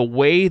that the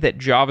way that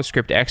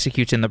JavaScript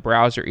executes in the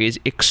browser is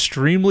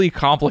extremely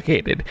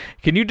complicated.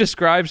 Can you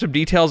describe some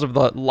details of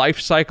the life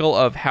cycle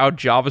of how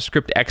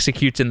JavaScript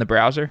executes in the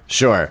browser?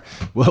 Sure.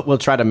 We'll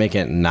try to make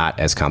it not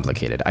as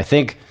complicated. I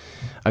think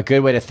a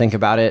good way to think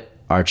about it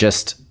are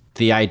just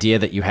the idea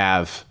that you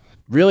have.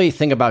 Really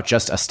think about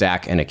just a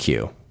stack and a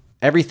queue.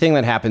 Everything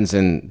that happens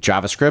in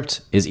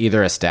JavaScript is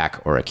either a stack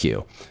or a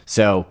queue.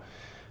 So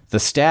the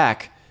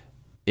stack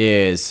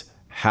is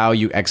how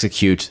you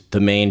execute the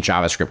main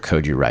JavaScript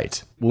code you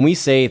write. When we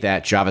say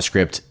that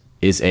JavaScript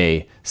is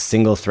a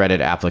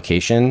single-threaded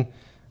application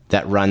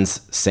that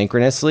runs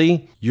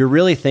synchronously, you're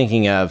really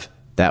thinking of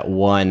that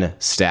one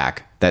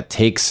stack that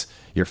takes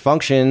your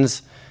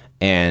functions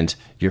and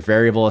your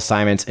variable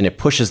assignments and it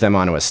pushes them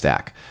onto a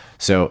stack.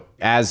 So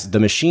as the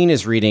machine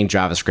is reading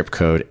JavaScript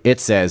code, it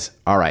says,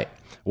 all right,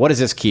 what is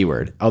this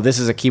keyword? Oh, this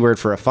is a keyword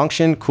for a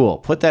function? Cool.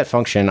 Put that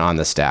function on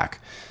the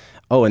stack.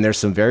 Oh, and there's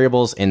some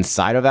variables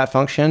inside of that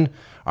function?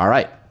 All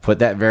right, put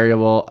that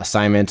variable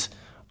assignment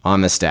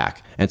on the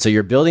stack. And so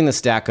you're building the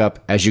stack up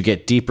as you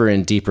get deeper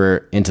and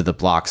deeper into the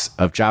blocks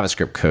of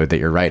JavaScript code that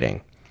you're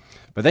writing.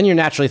 But then you're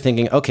naturally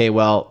thinking, okay,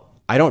 well,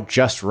 I don't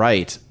just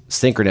write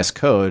synchronous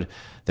code.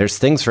 There's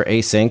things for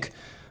async.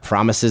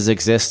 Promises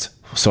exist.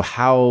 So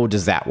how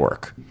does that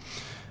work?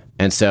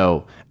 And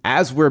so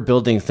as we're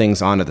building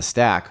things onto the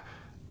stack,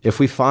 if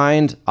we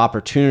find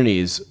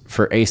opportunities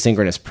for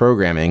asynchronous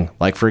programming,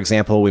 like for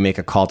example, we make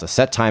a call to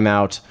set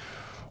timeout,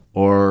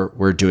 or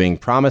we're doing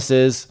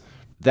promises,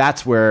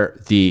 that's where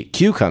the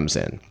queue comes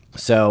in.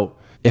 So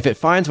if it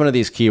finds one of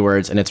these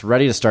keywords and it's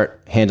ready to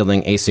start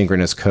handling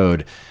asynchronous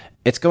code,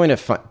 it's going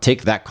to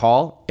take that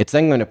call. It's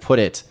then going to put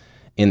it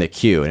in the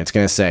queue, and it's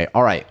going to say,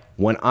 all right,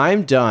 when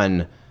I'm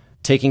done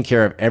taking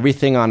care of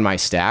everything on my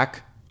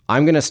stack,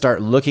 I'm going to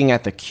start looking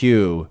at the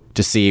queue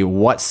to see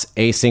what's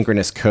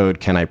asynchronous code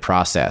can I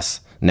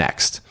process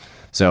next.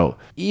 So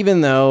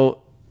even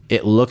though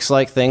it looks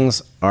like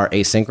things are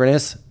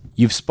asynchronous,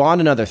 you've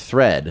spawned another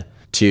thread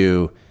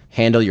to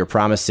handle your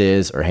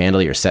promises or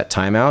handle your set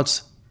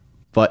timeouts,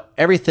 but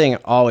everything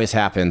always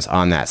happens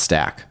on that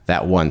stack,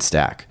 that one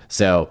stack.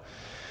 So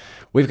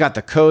we've got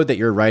the code that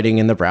you're writing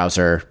in the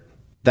browser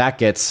that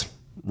gets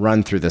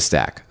run through the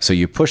stack. So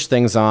you push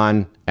things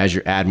on as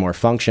you add more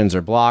functions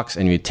or blocks,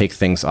 and you take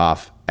things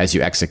off as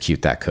you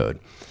execute that code.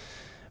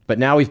 But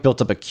now we've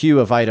built up a queue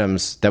of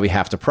items that we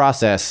have to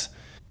process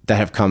that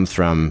have come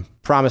from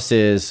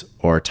promises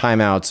or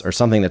timeouts or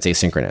something that's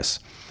asynchronous.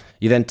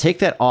 You then take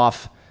that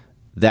off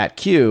that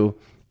queue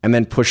and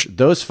then push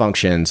those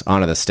functions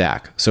onto the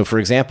stack. So for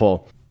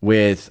example,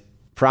 with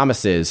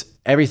promises,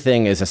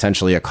 everything is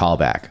essentially a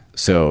callback.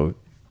 So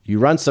you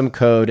run some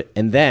code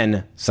and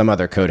then some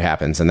other code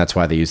happens, and that's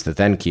why they use the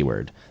then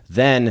keyword.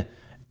 Then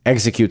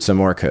execute some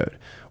more code.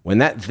 When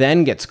that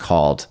then gets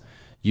called,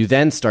 you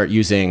then start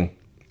using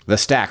the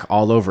stack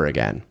all over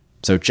again.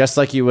 So just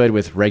like you would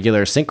with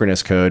regular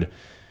synchronous code,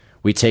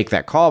 we take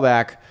that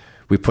callback,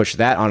 we push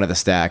that onto the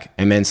stack,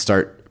 and then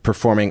start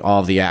performing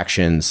all of the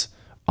actions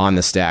on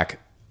the stack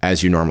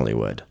as you normally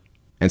would.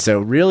 And so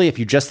really, if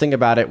you just think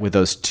about it with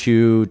those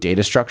two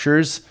data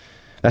structures,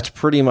 that's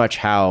pretty much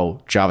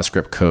how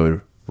JavaScript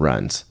code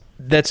runs.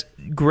 That's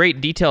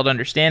great detailed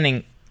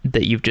understanding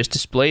that you've just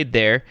displayed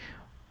there.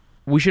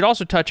 We should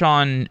also touch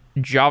on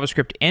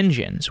JavaScript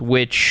engines,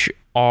 which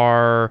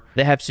that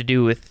have to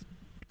do with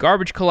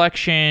garbage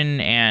collection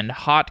and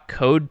hot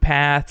code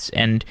paths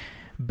and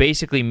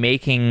basically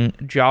making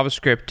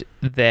JavaScript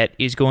that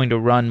is going to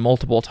run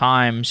multiple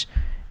times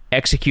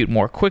execute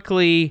more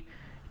quickly.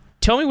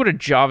 Tell me what a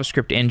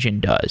JavaScript engine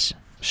does.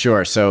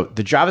 Sure. So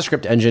the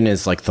JavaScript engine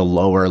is like the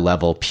lower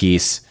level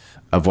piece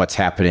of what's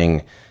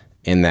happening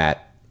in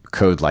that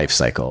code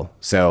lifecycle.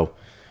 So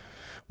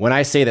when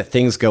I say that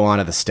things go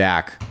onto the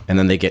stack and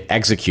then they get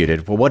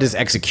executed, well, what does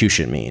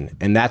execution mean?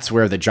 And that's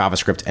where the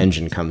JavaScript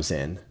engine comes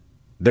in.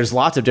 There's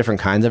lots of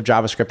different kinds of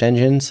JavaScript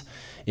engines.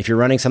 If you're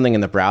running something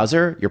in the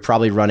browser, you're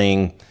probably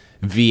running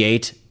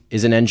V8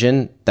 is an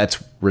engine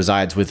that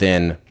resides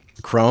within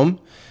Chrome.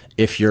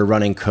 If you're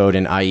running code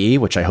in IE,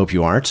 which I hope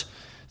you aren't,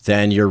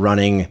 then you're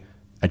running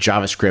a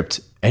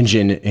JavaScript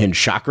engine in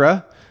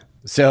Chakra.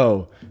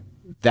 So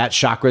that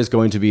Chakra is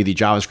going to be the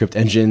JavaScript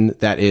engine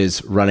that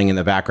is running in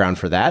the background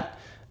for that.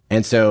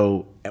 And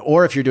so,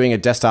 or if you're doing a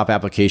desktop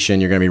application,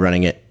 you're going to be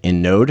running it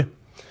in Node.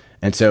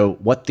 And so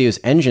what these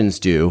engines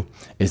do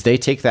is they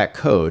take that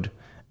code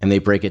and they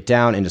break it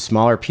down into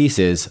smaller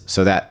pieces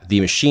so that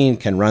the machine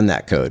can run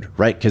that code,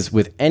 right? Because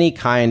with any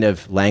kind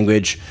of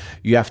language,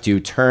 you have to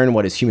turn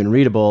what is human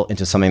readable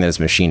into something that is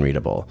machine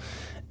readable.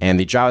 And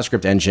the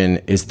JavaScript engine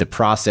is the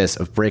process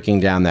of breaking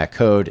down that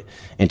code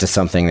into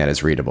something that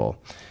is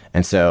readable.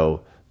 And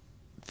so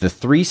the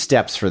three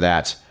steps for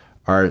that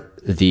are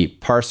the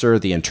parser,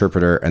 the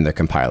interpreter, and the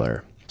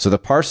compiler. So the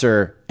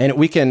parser, and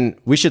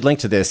we should link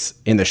to this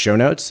in the show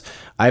notes.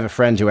 I have a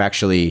friend who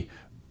actually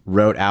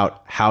wrote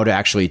out how to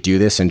actually do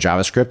this in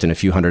JavaScript in a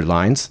few hundred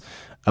lines.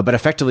 But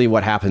effectively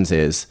what happens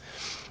is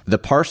the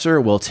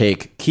parser will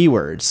take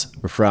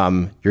keywords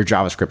from your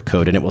JavaScript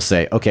code and it will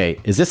say, okay,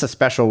 is this a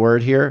special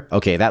word here?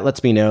 Okay, that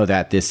lets me know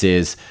that this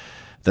is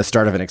the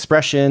start of an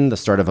expression, the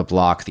start of a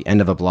block, the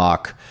end of a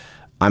block.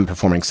 I'm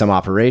performing some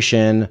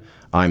operation.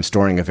 I'm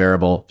storing a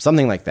variable,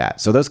 something like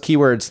that. So those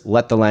keywords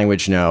let the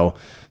language know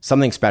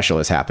something special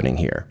is happening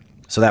here.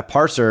 So that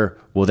parser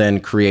will then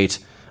create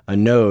a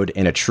node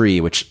in a tree,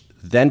 which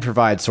then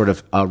provides sort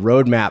of a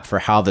roadmap for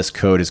how this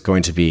code is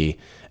going to be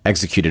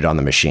executed on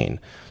the machine.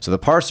 So the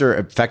parser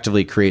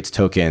effectively creates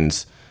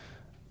tokens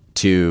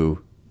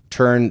to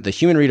turn the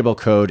human readable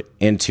code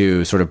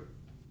into sort of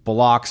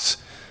blocks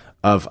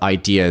of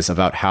ideas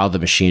about how the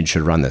machine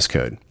should run this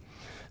code.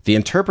 The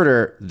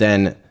interpreter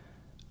then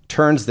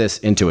turns this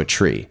into a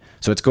tree.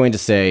 So it's going to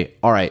say,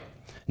 all right,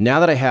 now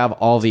that I have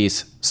all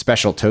these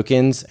special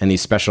tokens and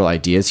these special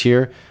ideas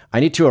here, I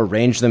need to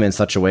arrange them in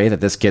such a way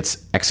that this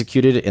gets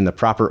executed in the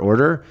proper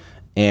order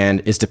and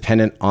is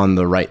dependent on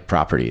the right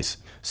properties.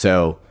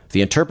 So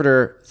the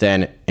interpreter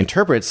then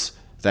interprets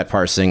that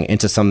parsing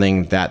into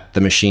something that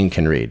the machine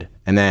can read.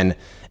 And then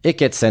it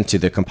gets sent to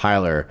the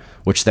compiler,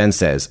 which then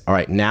says, all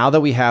right, now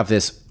that we have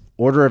this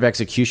order of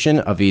execution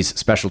of these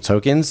special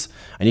tokens,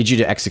 I need you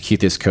to execute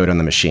this code on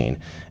the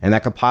machine. And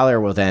that compiler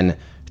will then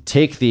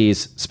take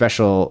these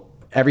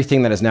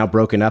everything that is now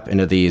broken up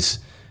into these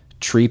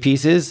tree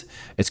pieces,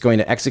 it's going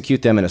to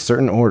execute them in a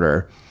certain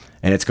order,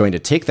 and it's going to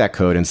take that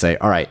code and say,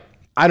 all right,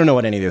 I don't know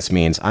what any of this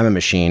means. I'm a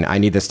machine. I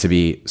need this to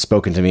be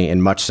spoken to me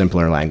in much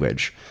simpler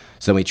language.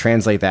 So we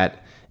translate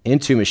that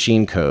into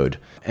machine code.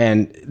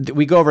 And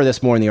we go over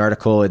this more in the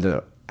article,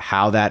 into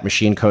how that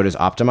machine code is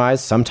optimized.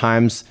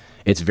 Sometimes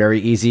it's very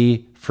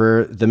easy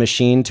for the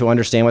machine to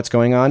understand what's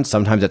going on.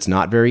 Sometimes it's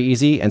not very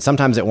easy. And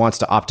sometimes it wants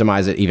to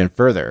optimize it even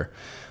further.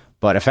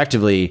 But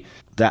effectively,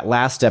 that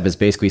last step is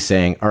basically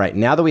saying, all right,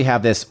 now that we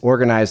have this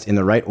organized in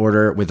the right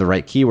order with the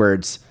right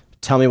keywords,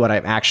 tell me what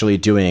I'm actually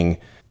doing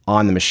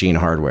on the machine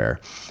hardware.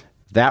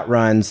 That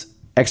runs,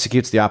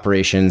 executes the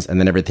operations, and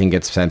then everything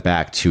gets sent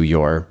back to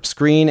your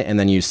screen, and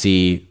then you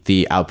see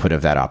the output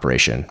of that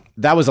operation.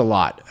 That was a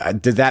lot.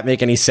 Did that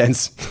make any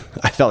sense?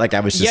 I felt like I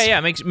was just... Yeah,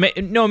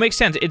 it makes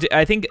sense.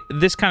 I think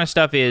this kind of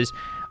stuff is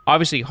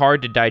obviously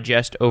hard to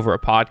digest over a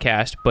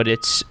podcast, but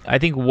I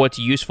think what's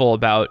useful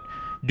about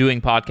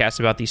doing podcasts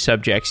about these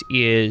subjects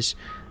is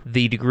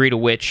the degree to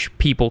which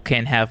people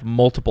can have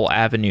multiple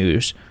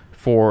avenues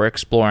for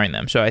exploring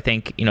them. So I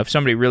think, if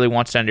somebody really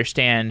wants to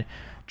understand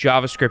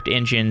JavaScript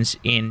engines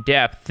in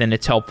depth, then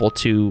it's helpful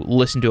to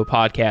listen to a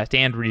podcast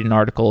and read an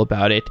article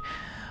about it.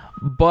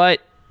 But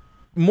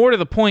more to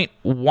the point,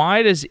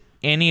 why does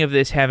any of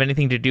this have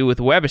anything to do with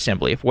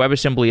WebAssembly if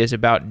WebAssembly is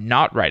about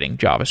not writing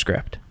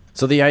JavaScript?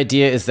 So the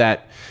idea is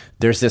that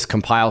there's this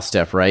compile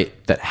step, right,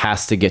 that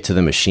has to get to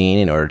the machine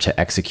in order to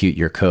execute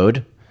your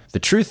code. The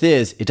truth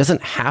is, it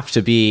doesn't have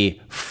to be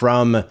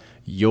from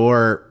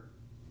your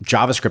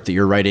JavaScript that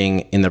you're writing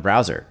in the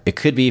browser. It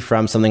could be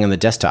from something on the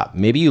desktop.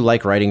 Maybe you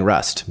like writing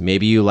Rust.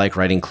 Maybe you like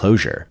writing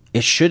Clojure.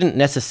 It shouldn't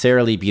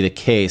necessarily be the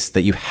case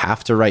that you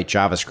have to write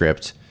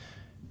JavaScript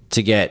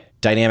to get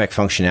dynamic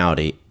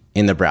functionality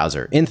in the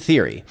browser, in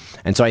theory.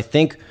 And so I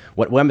think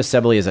what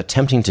WebAssembly is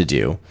attempting to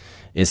do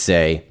is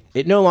say,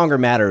 it no longer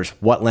matters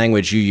what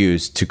language you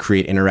use to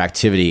create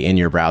interactivity in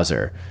your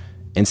browser.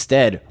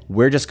 Instead,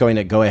 we're just going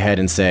to go ahead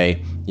and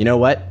say, you know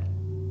what?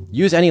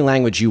 Use any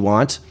language you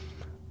want.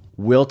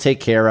 We'll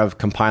take care of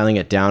compiling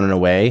it down in a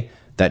way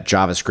that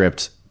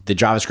the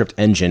JavaScript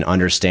engine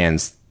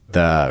understands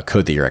the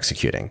code that you're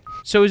executing.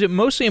 So is it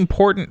mostly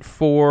important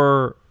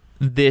for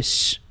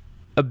this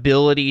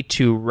ability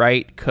to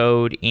write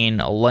code in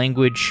a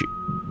language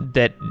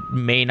that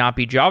may not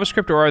be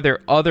JavaScript, or are there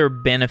other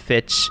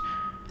benefits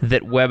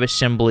that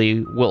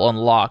WebAssembly will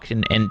unlock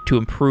and to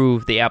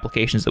improve the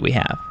applications that we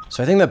have?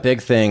 So I think the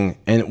big thing,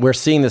 and we're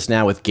seeing this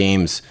now with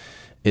games,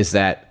 is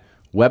that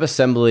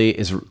WebAssembly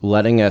is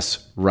letting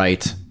us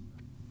write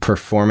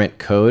performant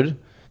code,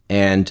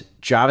 and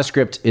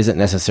JavaScript isn't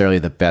necessarily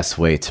the best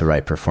way to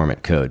write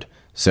performant code.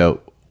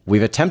 So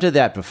we've attempted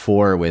that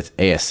before with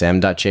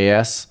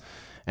ASM.js,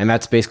 and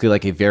that's basically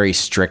like a very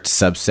strict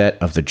subset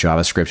of the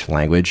JavaScript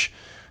language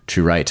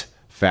to write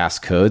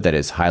fast code that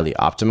is highly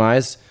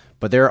optimized.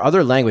 But there are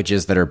other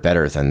languages that are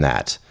better than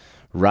that.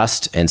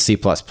 Rust and C++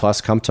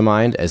 come to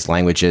mind as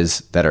languages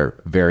that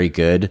are very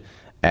good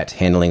at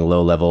handling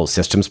low-level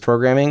systems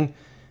programming.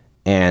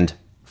 And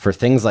for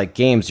things like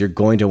games, you're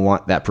going to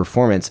want that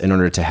performance in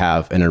order to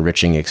have an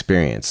enriching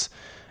experience.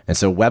 And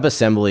so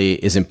WebAssembly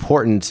is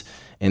important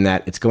in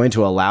that it's going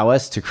to allow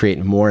us to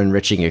create more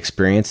enriching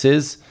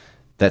experiences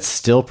that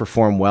still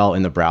perform well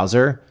in the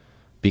browser,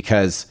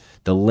 because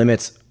the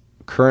limits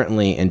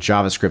currently in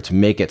JavaScript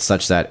make it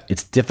such that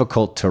it's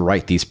difficult to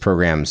write these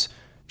programs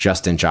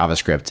just in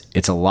JavaScript.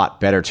 It's a lot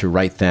better to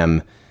write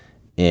them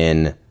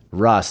in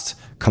Rust,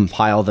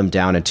 compile them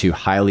down into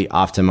highly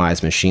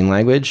optimized machine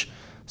language,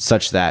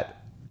 such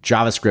that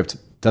JavaScript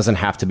doesn't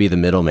have to be the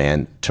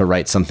middleman to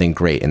write something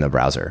great in the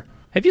browser.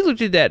 Have you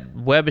looked at that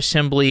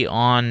WebAssembly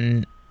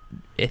on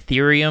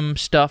Ethereum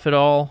stuff at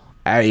all?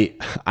 I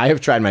have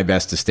tried my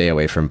best to stay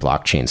away from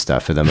blockchain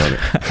stuff for the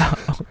moment.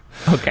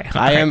 Okay.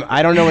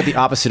 I don't know what the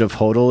opposite of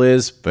HODL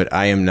is, but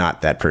I am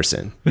not that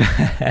person.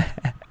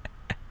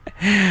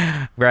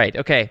 Right.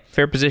 Okay.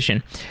 Fair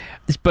position.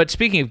 But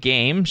speaking of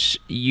games,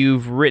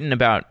 you've written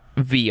about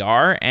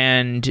VR,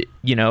 and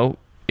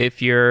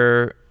if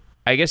you're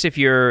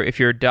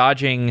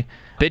dodging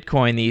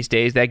Bitcoin these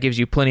days, that gives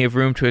you plenty of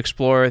room to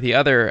explore the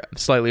other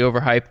slightly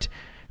overhyped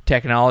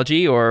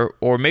technology,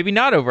 or maybe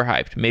not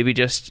overhyped, maybe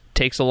just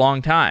takes a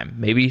long time,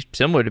 maybe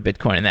similar to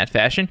Bitcoin in that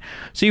fashion.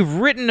 So you've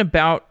written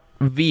about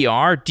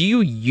VR. Do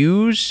you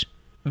use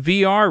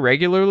VR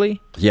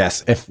regularly?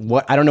 Yes.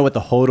 I don't know what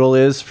the HODL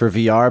is for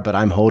VR, but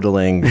I'm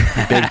HODLing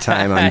big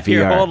time on VR.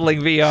 You're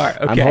HODLing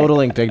VR. Okay. I'm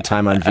HODLing big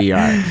time on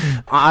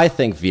VR. I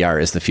think VR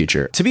is the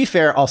future. To be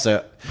fair,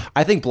 also,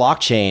 I think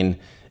blockchain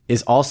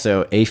is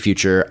also a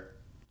future,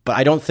 but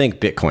I don't think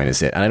Bitcoin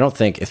is it, and I don't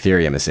think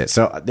Ethereum is it.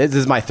 So this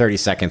is my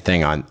 30-second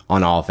thing on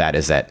all of that,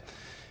 is that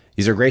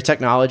These are great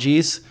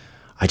technologies.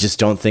 I just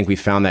don't think we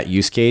found that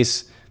use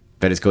case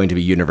that is going to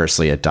be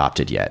universally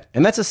adopted yet.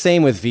 And that's the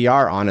same with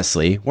VR,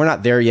 honestly. We're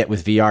not there yet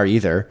with VR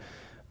either.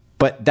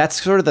 But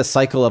that's sort of the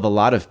cycle of a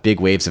lot of big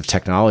waves of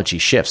technology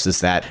shifts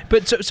is that...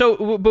 But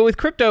with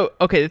crypto,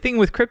 okay, the thing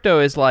with crypto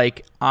is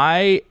like,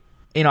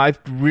 I've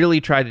really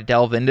tried to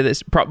delve into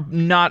this,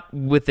 not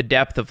with the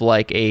depth of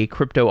like a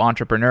crypto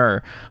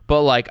entrepreneur,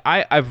 but like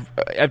I've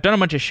done a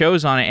bunch of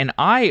shows on it, and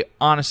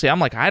I'm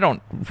like, I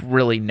don't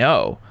really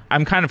know.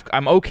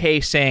 I'm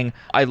okay saying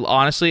I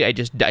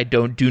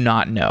do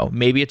not know.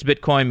 Maybe it's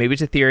Bitcoin, maybe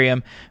it's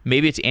Ethereum,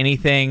 maybe it's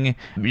anything,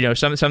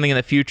 something in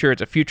the future.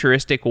 It's a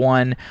futuristic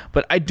one,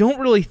 but I don't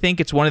really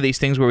think it's one of these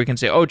things where we can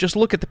say, oh, just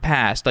look at the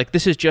past. Like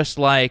this is just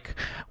like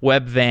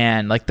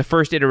Webvan. Like the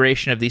first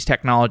iteration of these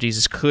technologies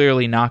is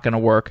clearly not going to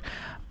work.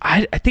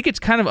 I think it's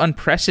kind of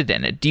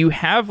unprecedented. Do you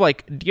have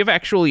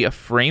actually a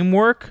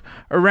framework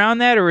around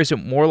that, or is it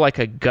more like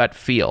a gut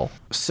feel?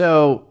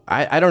 So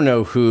I don't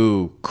know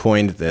who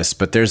coined this,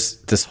 but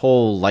there's this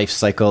whole life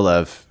cycle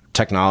of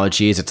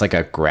technologies. It's like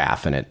a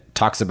graph, and it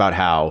talks about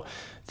how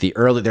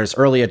there's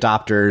early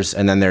adopters,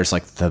 and then there's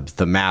like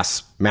the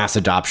mass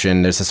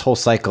adoption. There's this whole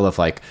cycle of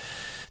like,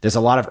 there's a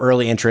lot of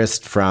early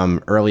interest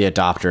from early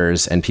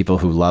adopters and people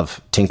who love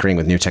tinkering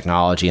with new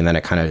technology. And then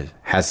it kind of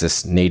has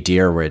this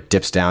nadir where it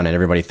dips down and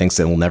everybody thinks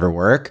it will never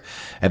work.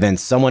 And then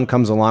someone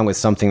comes along with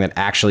something that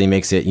actually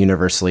makes it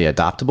universally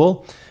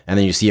adoptable. And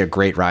then you see a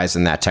great rise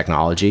in that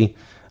technology.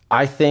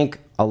 I think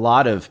a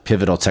lot of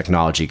pivotal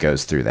technology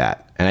goes through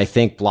that. And I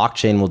think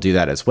blockchain will do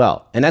that as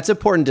well. And that's an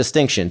important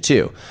distinction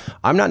too.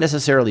 I'm not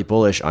necessarily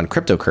bullish on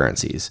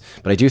cryptocurrencies,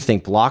 but I do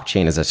think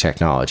blockchain as a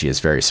technology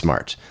is very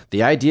smart.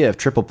 The idea of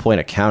triple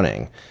point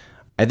accounting,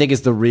 I think,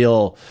 is the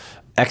real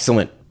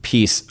excellent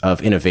piece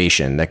of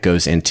innovation that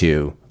goes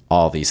into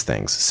all these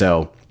things.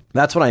 So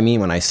that's what I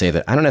mean when I say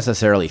that I don't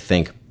necessarily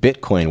think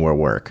Bitcoin will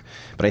work,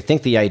 but I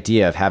think the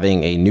idea of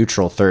having a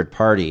neutral third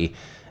party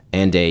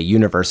and a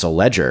universal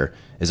ledger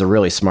is a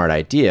really smart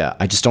idea.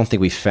 I just don't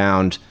think we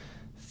found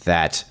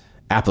that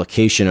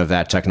application of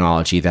that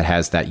technology that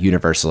has that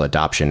universal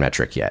adoption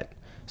metric yet.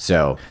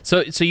 So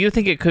you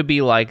think it could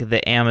be like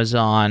the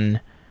Amazon,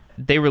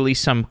 they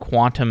released some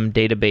quantum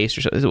database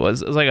or something. It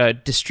was like a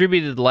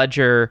distributed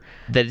ledger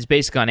that is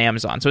based on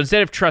Amazon. So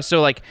instead of trust,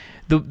 so like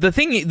the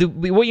thing,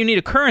 what you need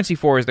a currency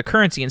for is the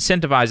currency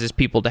incentivizes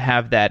people to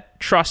have that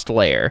trust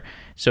layer.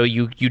 So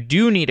you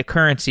do need a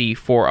currency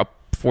for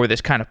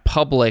this kind of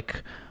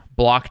public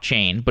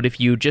blockchain. But if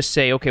you just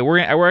say, okay, we're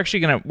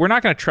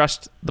not going to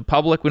trust the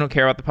public, we don't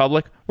care about the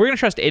public, we're going to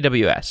trust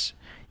AWS,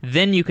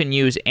 then you can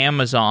use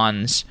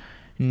Amazon's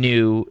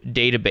new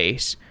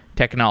database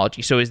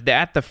technology. So is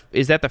that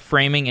the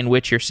framing in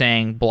which you're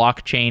saying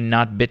blockchain,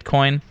 not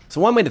Bitcoin?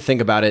 So one way to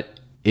think about it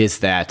is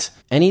that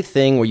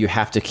anything where you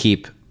have to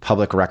keep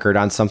public record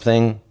on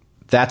something,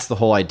 that's the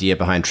whole idea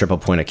behind triple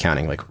point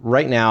accounting. Like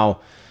right now,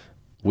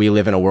 we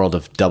live in a world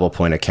of double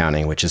point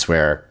accounting, which is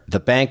where the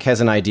bank has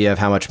an idea of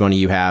how much money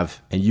you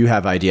have, and you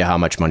have idea how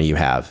much money you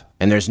have.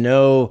 And there's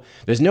no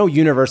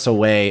universal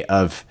way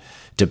of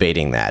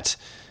debating that.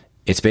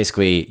 It's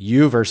basically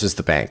you versus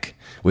the bank.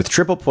 With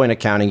triple point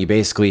accounting, you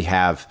basically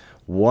have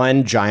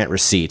one giant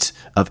receipt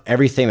of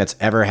everything that's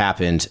ever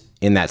happened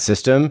in that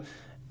system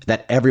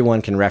that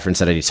everyone can reference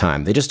at any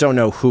time. They just don't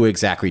know who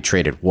exactly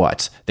traded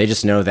what. They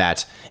just know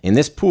that in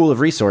this pool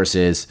of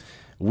resources,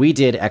 we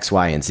did X,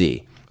 Y, and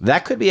Z.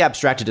 That could be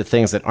abstracted to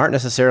things that aren't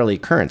necessarily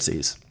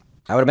currencies.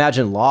 I would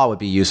imagine law would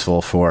be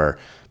useful for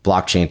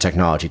blockchain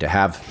technology to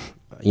have,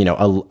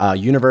 a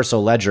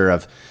universal ledger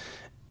of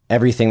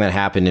everything that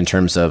happened in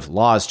terms of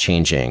laws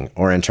changing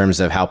or in terms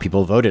of how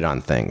people voted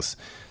on things.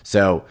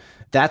 So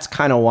that's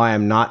kind of why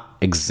I'm not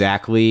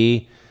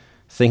exactly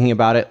thinking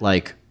about it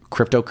like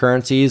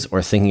cryptocurrencies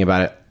or thinking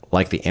about it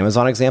like the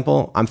Amazon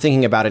example. I'm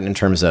thinking about it in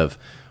terms of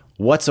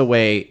what's a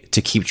way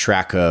to keep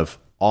track of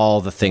all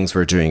the things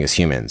we're doing as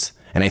humans.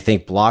 And I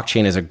think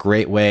blockchain is a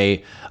great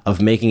way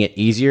of making it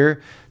easier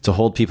to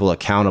hold people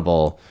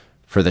accountable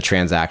for the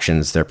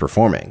transactions they're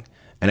performing.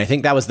 And I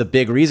think that was the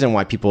big reason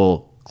why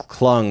people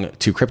clung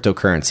to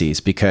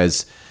cryptocurrencies,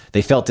 because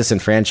they felt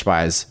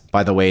disenfranchised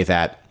by the way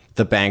that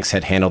the banks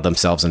had handled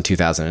themselves in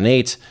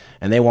 2008.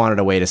 And they wanted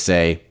a way to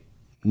say,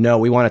 no,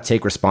 we want to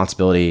take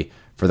responsibility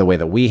for the way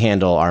that we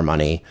handle our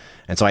money.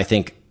 And so I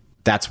think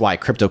that's why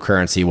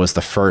cryptocurrency was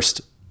the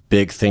first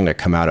big thing to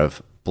come out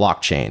of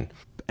blockchain.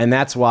 And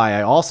that's why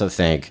I also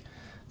think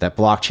that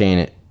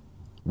blockchain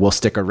will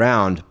stick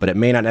around, but it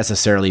may not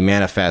necessarily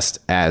manifest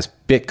as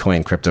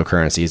Bitcoin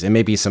cryptocurrencies. It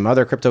may be some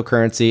other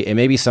cryptocurrency. It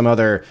may be some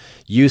other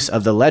use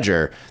of the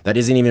ledger that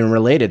isn't even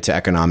related to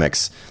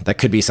economics. That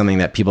could be something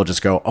that people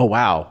just go, oh,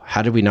 wow,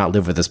 how did we not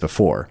live with this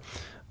before?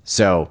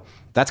 So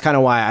that's kind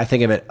of why I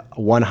think of it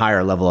one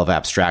higher level of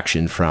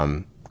abstraction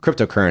from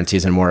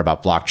cryptocurrencies and more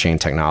about blockchain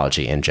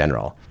technology in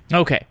general.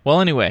 Okay.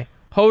 Well, anyway,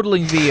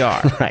 hodling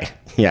VR. Right.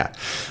 Yeah.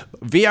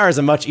 VR is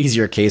a much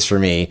easier case for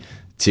me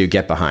to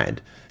get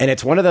behind. And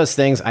it's one of those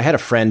things, I had a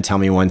friend tell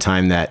me one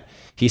time that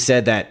he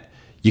said that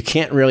you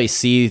can't really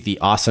see the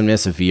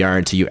awesomeness of VR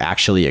until you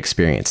actually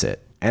experience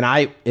it. And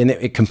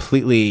it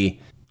completely,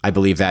 I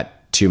believe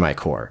that to my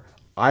core.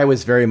 I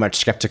was very much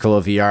skeptical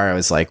of VR. I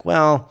was like,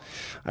 well,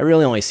 I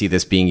really only see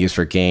this being used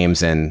for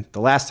games. And the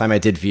last time I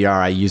did VR,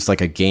 I used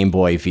like a Game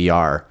Boy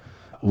VR,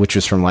 which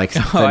was from like the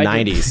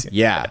 90s.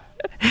 Yeah.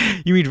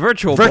 You mean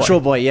Virtual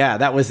Boy? Yeah,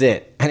 that was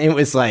it. And it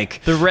was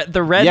like the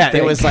red. Yeah,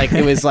 thing.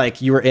 it was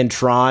like you were in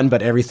Tron,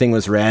 but everything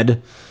was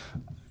red.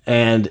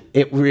 And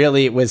it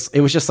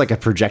was just like a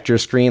projector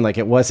screen. Like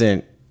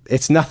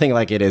it's nothing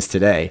like it is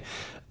today.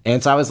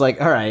 And so I was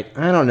like, all right,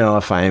 I don't know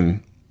if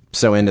I'm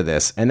so into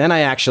this. And then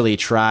I actually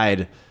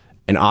tried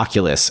an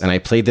Oculus, and I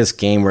played this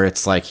game where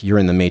it's like you're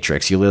in the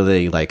Matrix. You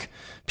literally like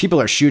people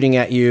are shooting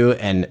at you,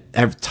 and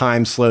every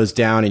time slows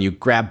down, and you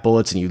grab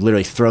bullets and you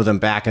literally throw them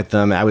back at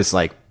them. I was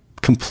like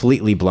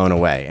completely blown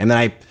away. And then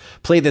I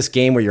played this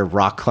game where you're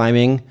rock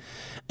climbing,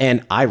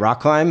 and I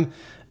rock climb,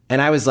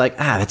 and I was like,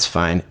 that's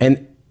fine.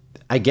 And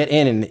I get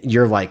in, and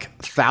you're like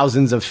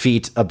thousands of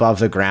feet above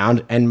the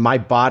ground, and my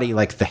body,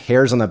 like the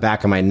hairs on the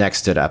back of my neck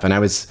stood up, and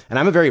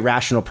I'm a very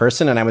rational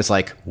person, and I was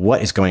like,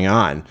 what is going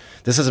on?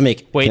 This doesn't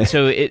make... Wait,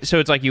 so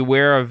it's like you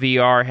wear a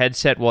VR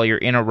headset while you're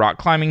in a rock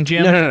climbing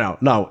gym?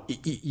 No.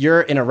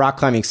 You're in a rock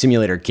climbing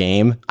simulator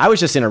game. I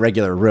was just in a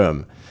regular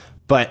room,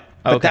 but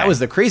that was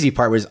the crazy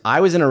part, was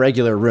I was in a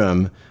regular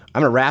room.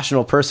 I'm a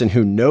rational person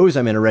who knows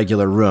I'm in a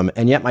regular room,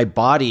 and yet my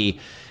body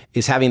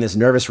is having this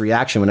nervous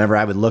reaction whenever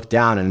I would look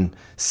down and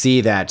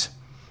see that,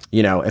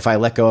 if I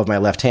let go of my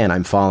left hand,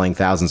 I'm falling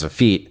thousands of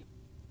feet.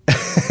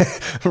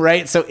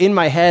 Right? So in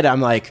my head,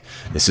 I'm like,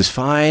 this is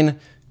fine.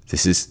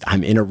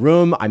 I'm in a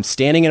room. I'm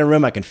standing in a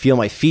room. I can feel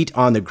my feet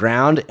on the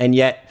ground. And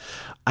yet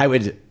I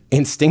would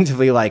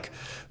instinctively like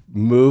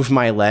move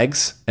my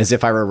legs as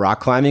if I were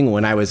rock climbing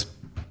when I was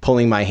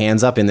pulling my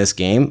hands up in this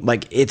game.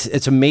 Like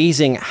it's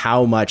amazing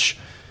how much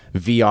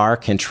VR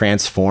can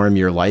transform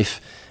your life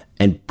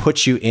and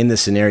put you in the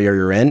scenario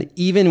you're in,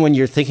 even when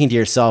you're thinking to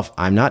yourself,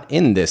 I'm not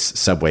in this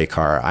subway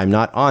car. I'm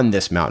not on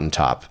this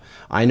mountaintop.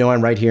 I know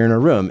I'm right here in a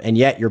room. And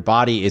yet your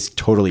body is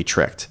totally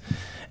tricked.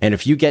 And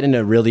if you get in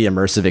a really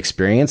immersive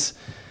experience,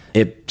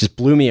 it just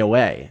blew me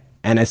away.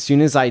 And as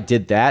soon as I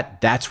did that,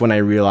 that's when I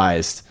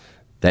realized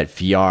that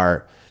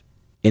VR,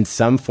 in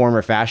some form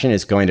or fashion,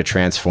 is going to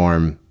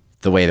transform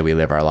the way that we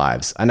live our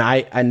lives.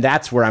 And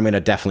that's where I'm going to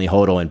definitely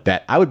hodl and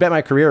bet. I would bet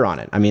my career on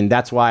it. I mean,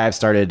 that's why I've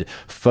started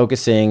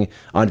focusing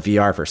on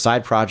VR for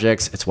side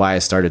projects. It's why I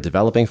started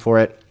developing for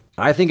it.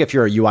 I think if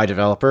you're a UI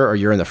developer or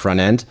you're in the front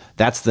end,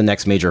 that's the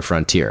next major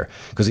frontier,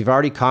 because we've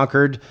already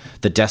conquered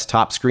the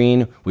desktop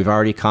screen. We've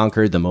already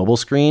conquered the mobile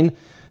screen.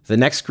 The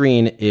next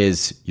screen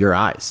is your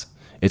eyes.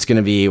 It's going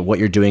to be what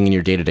you're doing in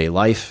your day-to-day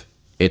life.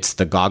 It's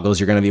the goggles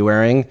you're going to be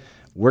wearing.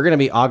 We're going to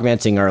be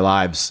augmenting our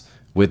lives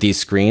with these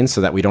screens so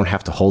that we don't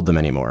have to hold them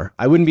anymore.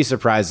 I wouldn't be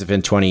surprised if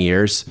in 20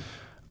 years,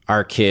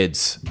 our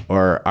kids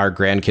or our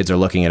grandkids are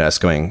looking at us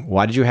going,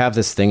 why did you have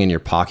this thing in your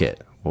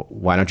pocket?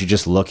 Why don't you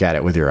just look at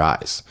it with your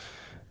eyes?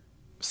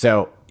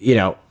 So,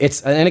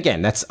 and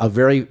again, that's a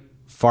very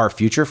far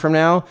future from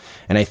now.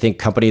 And I think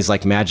companies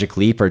like Magic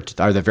Leap are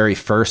the very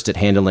first at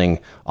handling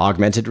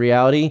augmented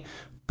reality.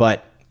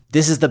 But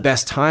this is the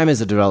best time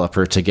as a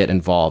developer to get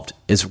involved,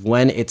 is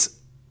when it's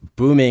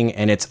booming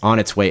and it's on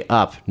its way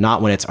up,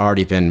 not when it's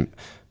already been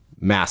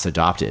mass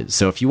adopted.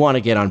 So if you want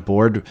to get on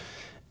board,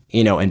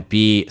 and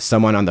be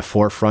someone on the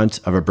forefront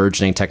of a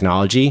burgeoning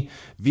technology,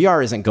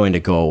 VR isn't going to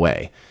go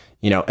away.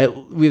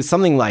 With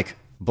something like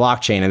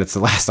blockchain, and it's the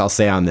last I'll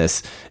say on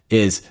this,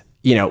 is,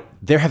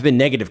 there have been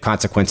negative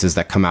consequences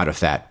that come out of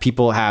that.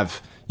 People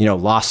have,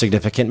 lost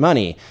significant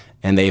money,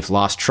 and they've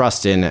lost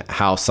trust in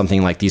how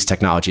something like these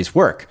technologies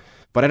work.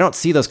 But I don't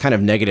see those kind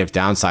of negative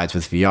downsides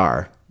with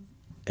VR.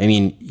 I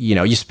mean,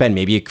 you spend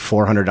maybe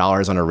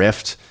 $400 on a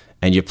Rift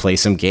and you play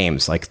some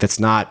games. Like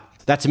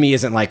that to me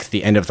isn't like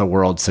the end of the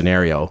world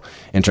scenario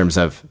in terms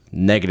of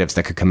negatives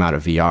that could come out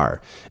of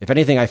VR. If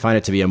anything, I find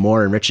it to be a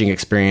more enriching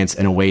experience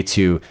and a way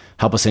to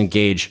help us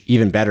engage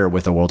even better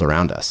with the world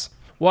around us.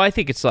 Well, I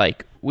think it's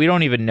like we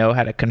don't even know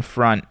how to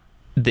confront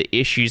the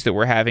issues that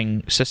we're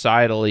having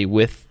societally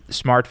with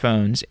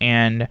smartphones.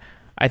 And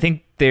I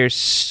think there's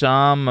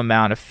some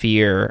amount of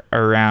fear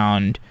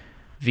around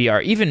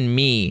VR. Even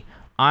me,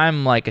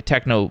 I'm like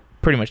a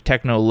pretty much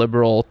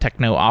techno-liberal,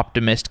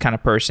 techno-optimist kind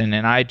of person,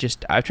 and I've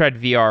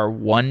tried VR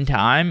one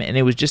time, and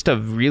it was just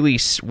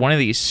one of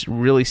these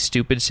really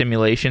stupid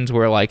simulations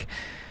where like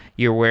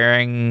you're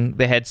wearing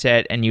the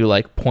headset and you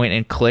like point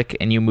and click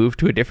and you move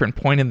to a different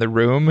point in the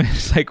room.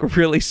 It's like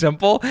really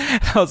simple.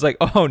 I was like,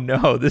 oh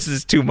no, this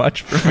is too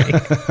much for me.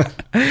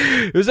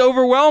 It was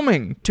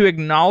overwhelming. To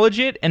acknowledge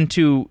it and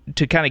to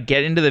kind of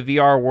get into the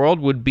VR world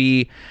would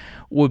be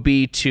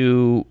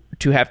to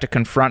have to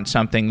confront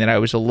something that I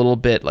was a little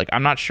bit like,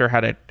 I'm not sure how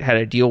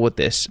to deal with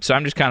this. So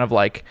I'm just kind of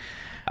like,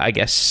 I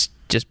guess,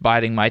 just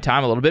biding my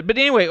time a little bit. But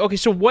anyway, okay,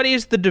 so what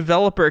is the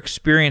developer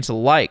experience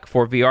like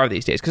for VR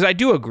these days? Because I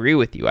do agree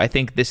with you. I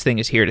think this thing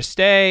is here to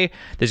stay.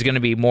 There's going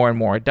to be more and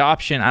more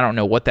adoption. I don't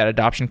know what that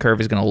adoption curve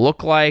is going to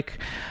look like.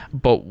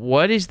 But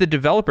what is the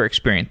developer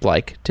experience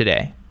like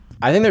today?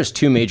 I think there's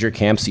two major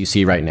camps you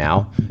see right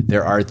now.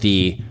 There are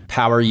the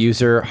power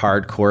user,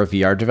 hardcore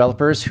VR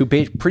developers who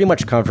pretty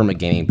much come from a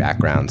gaming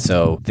background.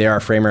 So there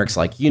are frameworks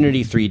like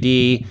Unity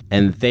 3D,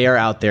 and they are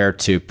out there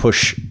to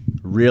push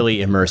really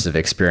immersive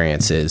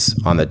experiences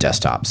on the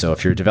desktop. So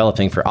if you're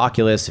developing for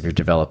Oculus, if you're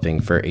developing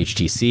for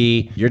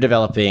HTC, you're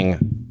developing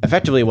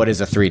effectively what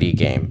is a 3D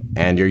game,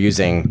 and you're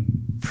using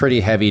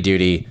pretty heavy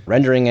duty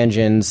rendering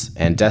engines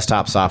and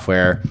desktop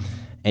software,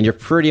 and you're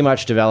pretty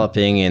much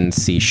developing in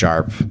C#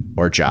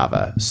 or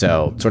Java.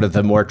 So sort of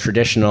the more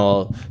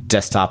traditional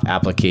desktop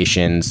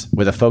applications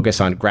with a focus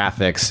on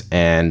graphics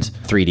and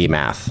 3D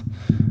math.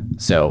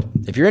 So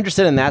if you're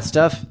interested in that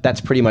stuff,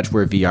 that's pretty much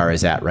where VR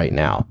is at right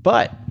now.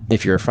 But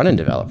if you're a front-end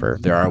developer,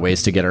 there are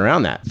ways to get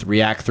around that.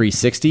 React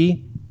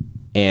 360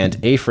 and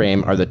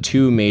A-Frame are the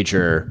two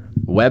major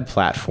web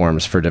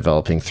platforms for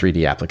developing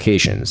 3D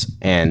applications.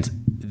 And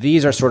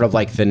these are sort of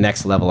like the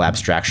next level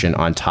abstraction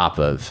on top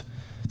of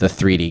the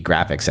 3D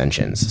graphics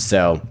engines.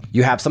 So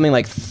you have something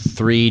like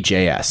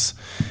Three.js,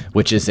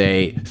 which is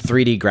a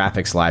 3D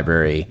graphics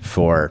library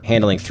for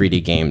handling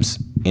 3D games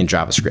in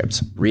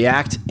JavaScript.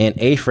 React and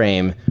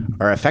A-Frame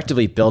are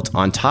effectively built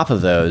on top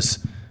of those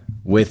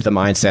with the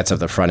mindsets of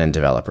the front-end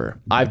developer.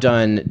 I've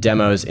done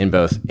demos in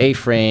both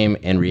A-Frame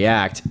and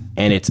React,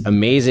 and it's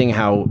amazing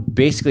how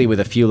basically with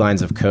a few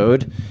lines of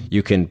code,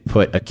 you can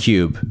put a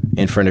cube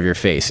in front of your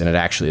face and it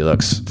actually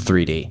looks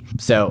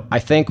 3D. So I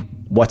think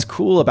what's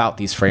cool about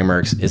these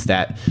frameworks is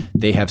that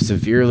they have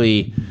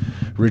severely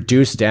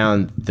reduced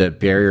down the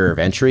barrier of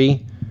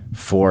entry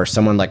for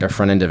someone like a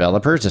front-end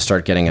developer to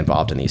start getting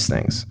involved in these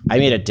things. I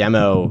made a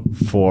demo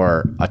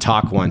for a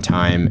talk one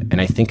time, and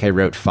I think I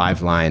wrote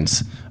 5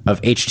 lines of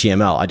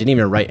HTML. I didn't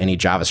even write any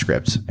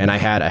JavaScript, and I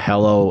had a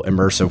Hello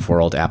Immersive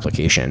World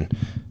application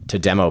to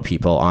demo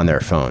people on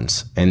their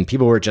phones. And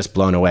people were just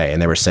blown away,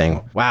 and they were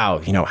saying, wow,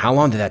 how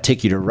long did that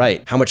take you to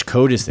write? How much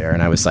code is there?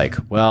 And I was like,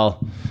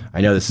 well, I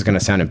know this is going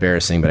to sound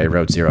embarrassing, but I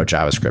wrote 0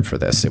 JavaScript for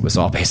this. It was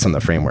all based on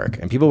the framework.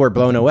 And people were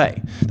blown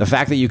away. The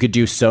fact that you could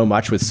do so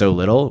much with so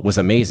little was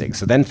amazing.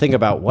 So then think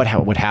about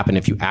what would happen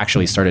if you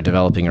actually started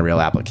developing a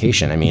real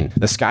application. I mean,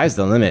 the sky's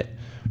the limit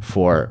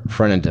for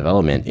front-end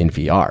development in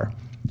VR.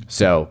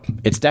 So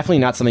it's definitely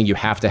not something you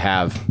have to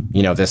have,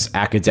 this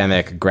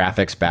academic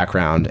graphics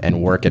background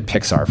and work at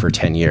Pixar for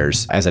 10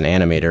 years as an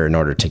animator in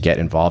order to get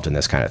involved in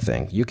this kind of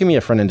thing. You can be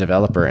a front-end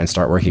developer and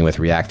start working with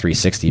React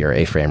 360 or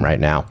A-Frame right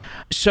now.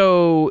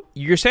 So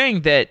you're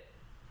saying that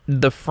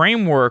the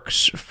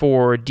frameworks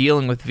for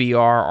dealing with VR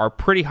are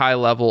pretty high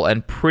level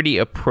and pretty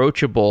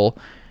approachable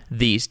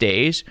these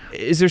days.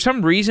 Is there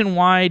some reason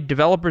why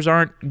developers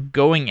aren't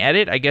going at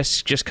it? I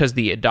guess just because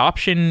the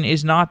adoption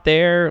is not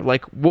there?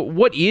 Like,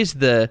 what is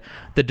the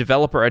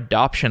developer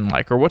adoption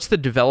like? Or what's the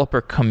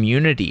developer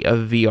community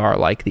of VR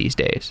like these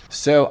days?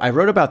 So I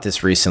wrote about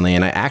this recently,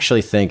 and I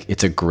actually think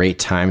it's a great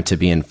time to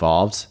be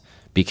involved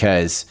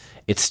because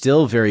it's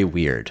still very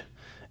weird.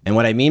 And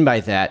what I mean by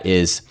that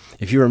is,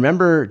 if you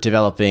remember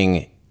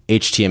developing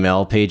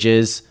HTML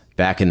pages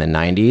back in the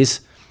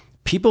 90s,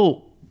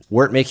 people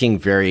weren't making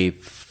very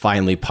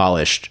finely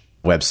polished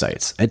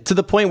websites, and to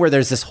the point where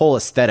there's this whole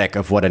aesthetic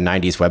of what a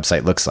 90s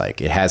website looks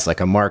like. It has like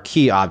a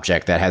marquee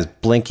object that has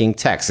blinking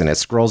text and it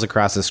scrolls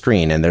across the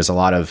screen, and there's a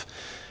lot of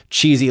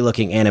cheesy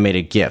looking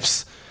animated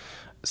GIFs.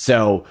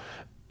 So,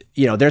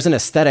 there's an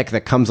aesthetic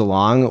that comes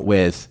along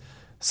with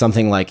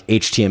something like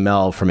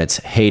HTML from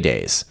its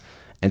heydays.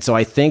 And so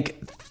I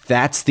think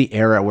that's the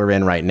era we're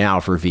in right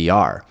now for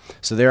VR.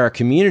 So there are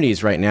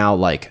communities right now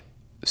like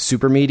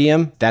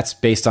Supermedium, that's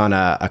based on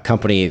a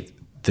company.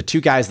 The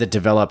two guys that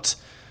developed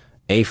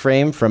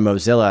A-Frame from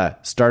Mozilla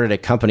started a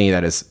company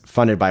that is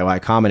funded by Y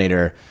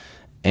Combinator,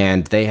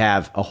 and they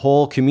have a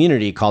whole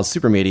community called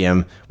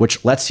Supermedium,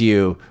 which lets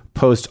you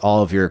post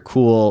all of your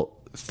cool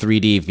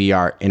 3D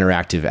VR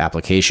interactive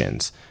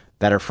applications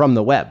that are from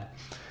the web.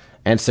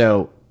 And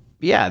so,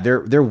 yeah,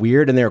 they're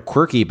weird and they're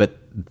quirky, but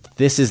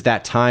this is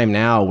that time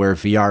now where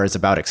VR is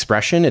about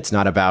expression. It's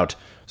not about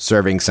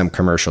serving some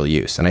commercial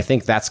use. And I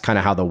think that's kind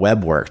of how the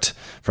web worked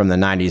from the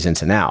 90s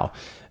into now.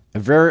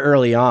 Very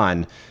early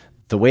on,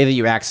 the way that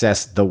you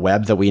accessed the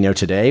web that we know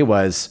today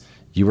was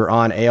you were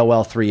on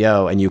AOL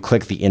 3.0 and you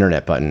click the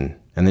internet button.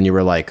 And then you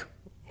were like,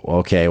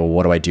 okay, well,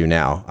 what do I do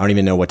now? I don't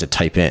even know what to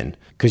type in.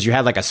 Because you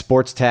had like a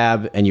sports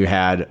tab and you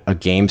had a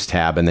games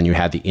tab and then you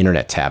had the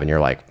internet tab. And you're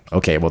like,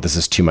 okay, well, this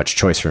is too much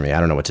choice for me. I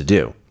don't know what to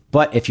do.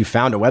 But if you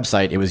found a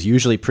website, it was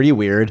usually pretty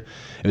weird.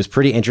 It was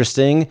pretty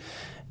interesting.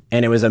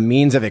 And it was a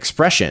means of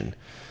expression.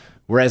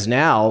 Whereas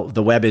now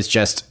the web is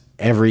just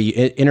every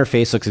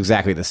interface looks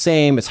exactly the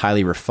same. It's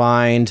highly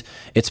refined.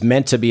 It's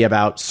meant to be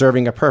about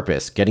serving a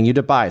purpose, getting you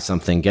to buy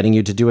something, getting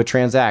you to do a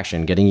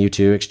transaction, getting you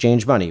to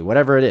exchange money,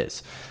 whatever it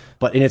is.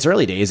 But in its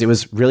early days, it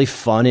was really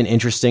fun and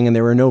interesting, and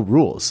there were no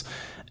rules.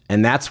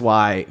 And that's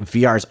why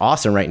VR is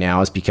awesome right now,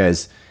 is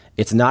because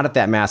it's not at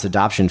that mass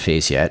adoption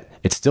phase yet.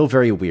 It's still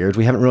very weird.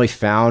 We haven't really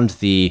found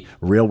the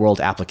real world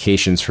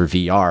applications for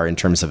VR in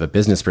terms of a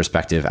business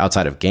perspective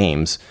outside of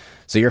games.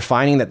 So you're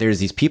finding that there's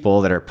these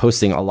people that are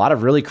posting a lot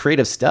of really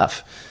creative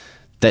stuff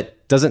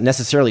that doesn't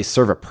necessarily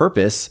serve a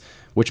purpose,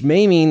 which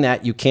may mean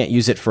that you can't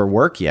use it for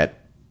work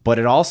yet, but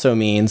it also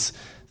means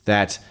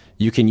that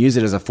you can use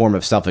it as a form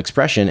of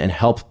self-expression and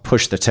help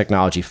push the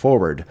technology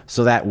forward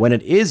so that when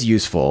it is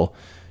useful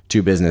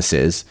to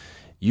businesses,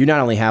 you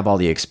not only have all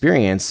the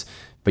experience,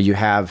 but you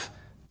have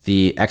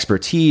the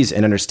expertise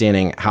in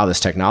understanding how this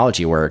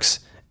technology works,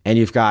 and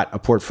you've got a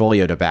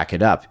portfolio to back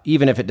it up,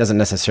 even if it doesn't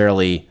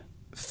necessarily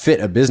fit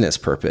a business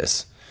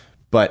purpose.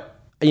 But,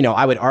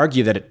 I would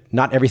argue that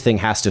not everything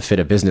has to fit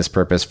a business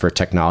purpose for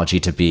technology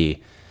to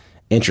be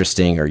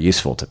interesting or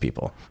useful to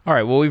people. All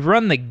right, well, we've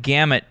run the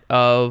gamut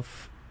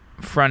of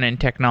front-end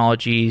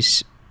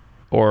technologies,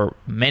 or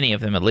many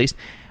of them at least.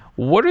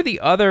 What are the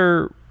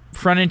other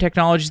front-end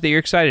technologies that you're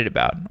excited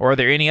about? Or are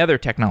there any other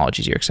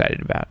technologies you're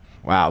excited about?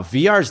 Wow,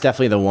 VR is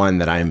definitely the one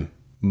that I'm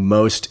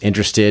most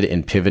interested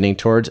in pivoting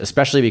towards,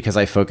 especially because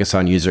I focus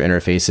on user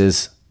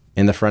interfaces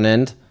in the front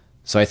end.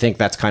 So I think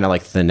that's kind of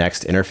like the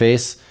next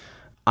interface.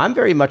 I'm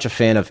very much a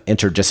fan of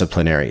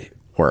interdisciplinary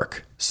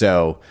work.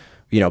 So,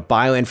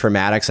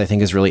 bioinformatics I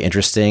think is really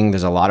interesting.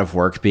 There's a lot of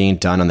work being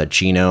done on the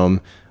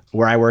genome.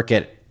 Where I work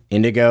at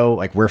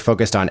Indigo, we're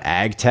focused on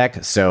ag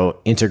tech, so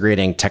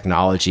integrating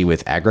technology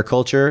with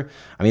agriculture.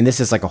 I mean, this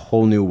is like a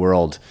whole new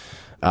world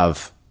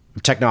of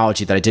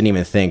technology that I didn't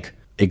even think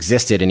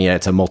existed, and yet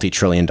it's a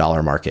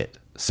multi-trillion-dollar market.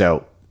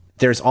 So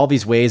there's all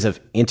these ways of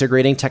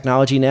integrating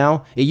technology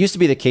now. It used to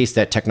be the case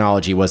that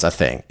technology was a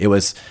thing.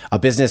 A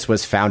business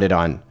was founded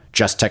on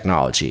just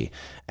technology.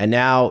 And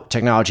now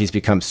technology has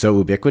become so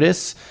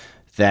ubiquitous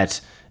that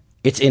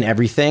it's in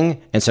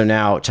everything. And so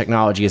now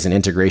technology is an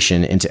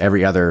integration into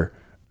every other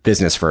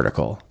business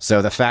vertical.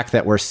 So the fact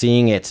that we're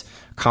seeing it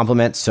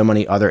complement so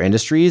many other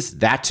industries,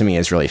 that to me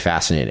is really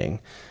fascinating.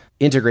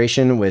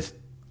 Integration with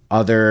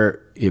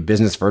other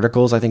business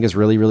verticals, I think, is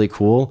really, really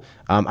cool.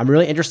 I'm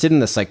really interested in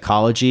the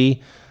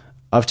psychology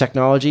of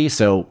technology.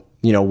 So,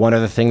 one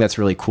other thing that's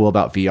really cool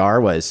about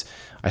VR was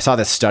I saw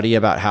this study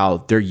about how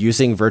they're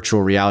using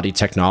virtual reality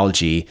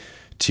technology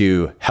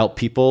to help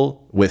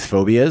people with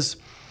phobias.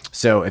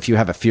 So if you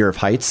have a fear of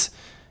heights,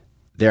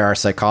 there are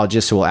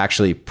psychologists who will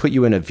actually put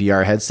you in a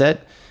VR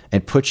headset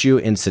and put you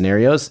in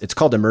scenarios. It's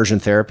called immersion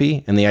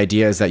therapy. And the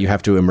idea is that you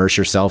have to immerse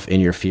yourself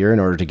in your fear in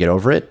order to get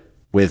over it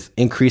with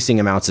increasing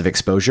amounts of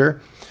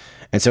exposure.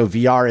 And so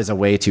VR is a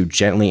way to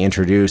gently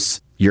introduce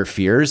your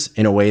fears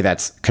in a way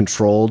that's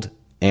controlled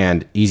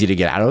and easy to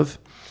get out of.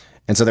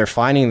 And so they're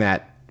finding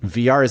that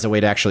VR is a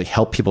way to actually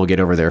help people get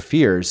over their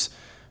fears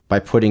by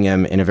putting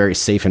them in a very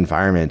safe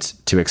environment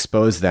to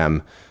expose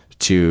them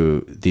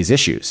to these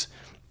issues.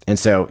 And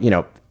so,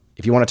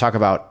 if you want to talk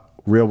about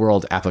real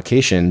world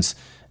applications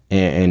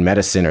in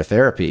medicine or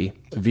therapy,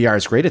 VR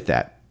is great at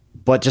that.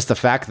 But just the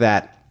fact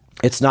that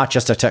it's not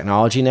just a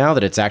technology now,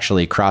 that it's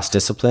actually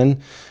cross-discipline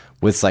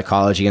with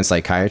psychology and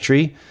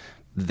psychiatry,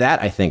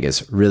 that I think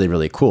is really,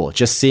 really cool.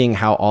 Just seeing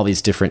how all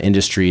these different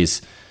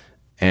industries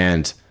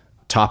and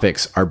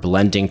topics are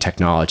blending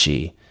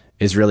technology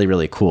is really,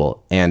 really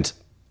cool. And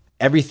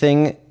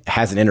everything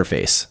has an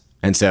interface.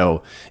 And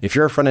so if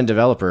you're a front-end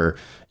developer,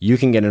 you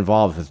can get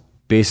involved with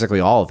basically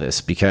all of this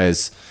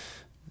because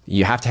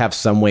you have to have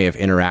some way of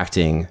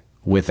interacting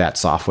with that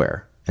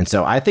software. And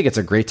so I think it's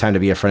a great time to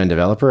be a front-end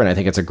developer, and I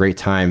think it's a great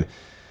time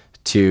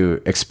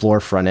to explore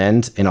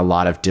front-end in a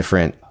lot of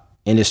different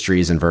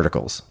industries and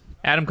verticals.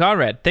 Adam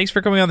Conrad, thanks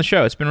for coming on the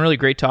show. It's been really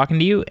great talking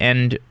to you,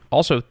 and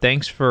also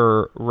thanks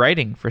for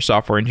writing for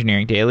Software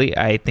Engineering Daily.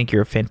 I think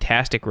you're a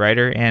fantastic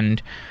writer,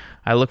 and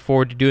I look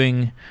forward to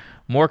doing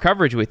more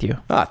coverage with you.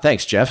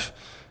 Thanks, Jeff.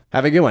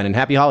 Have a good one, and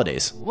happy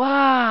holidays.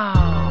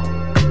 Wow.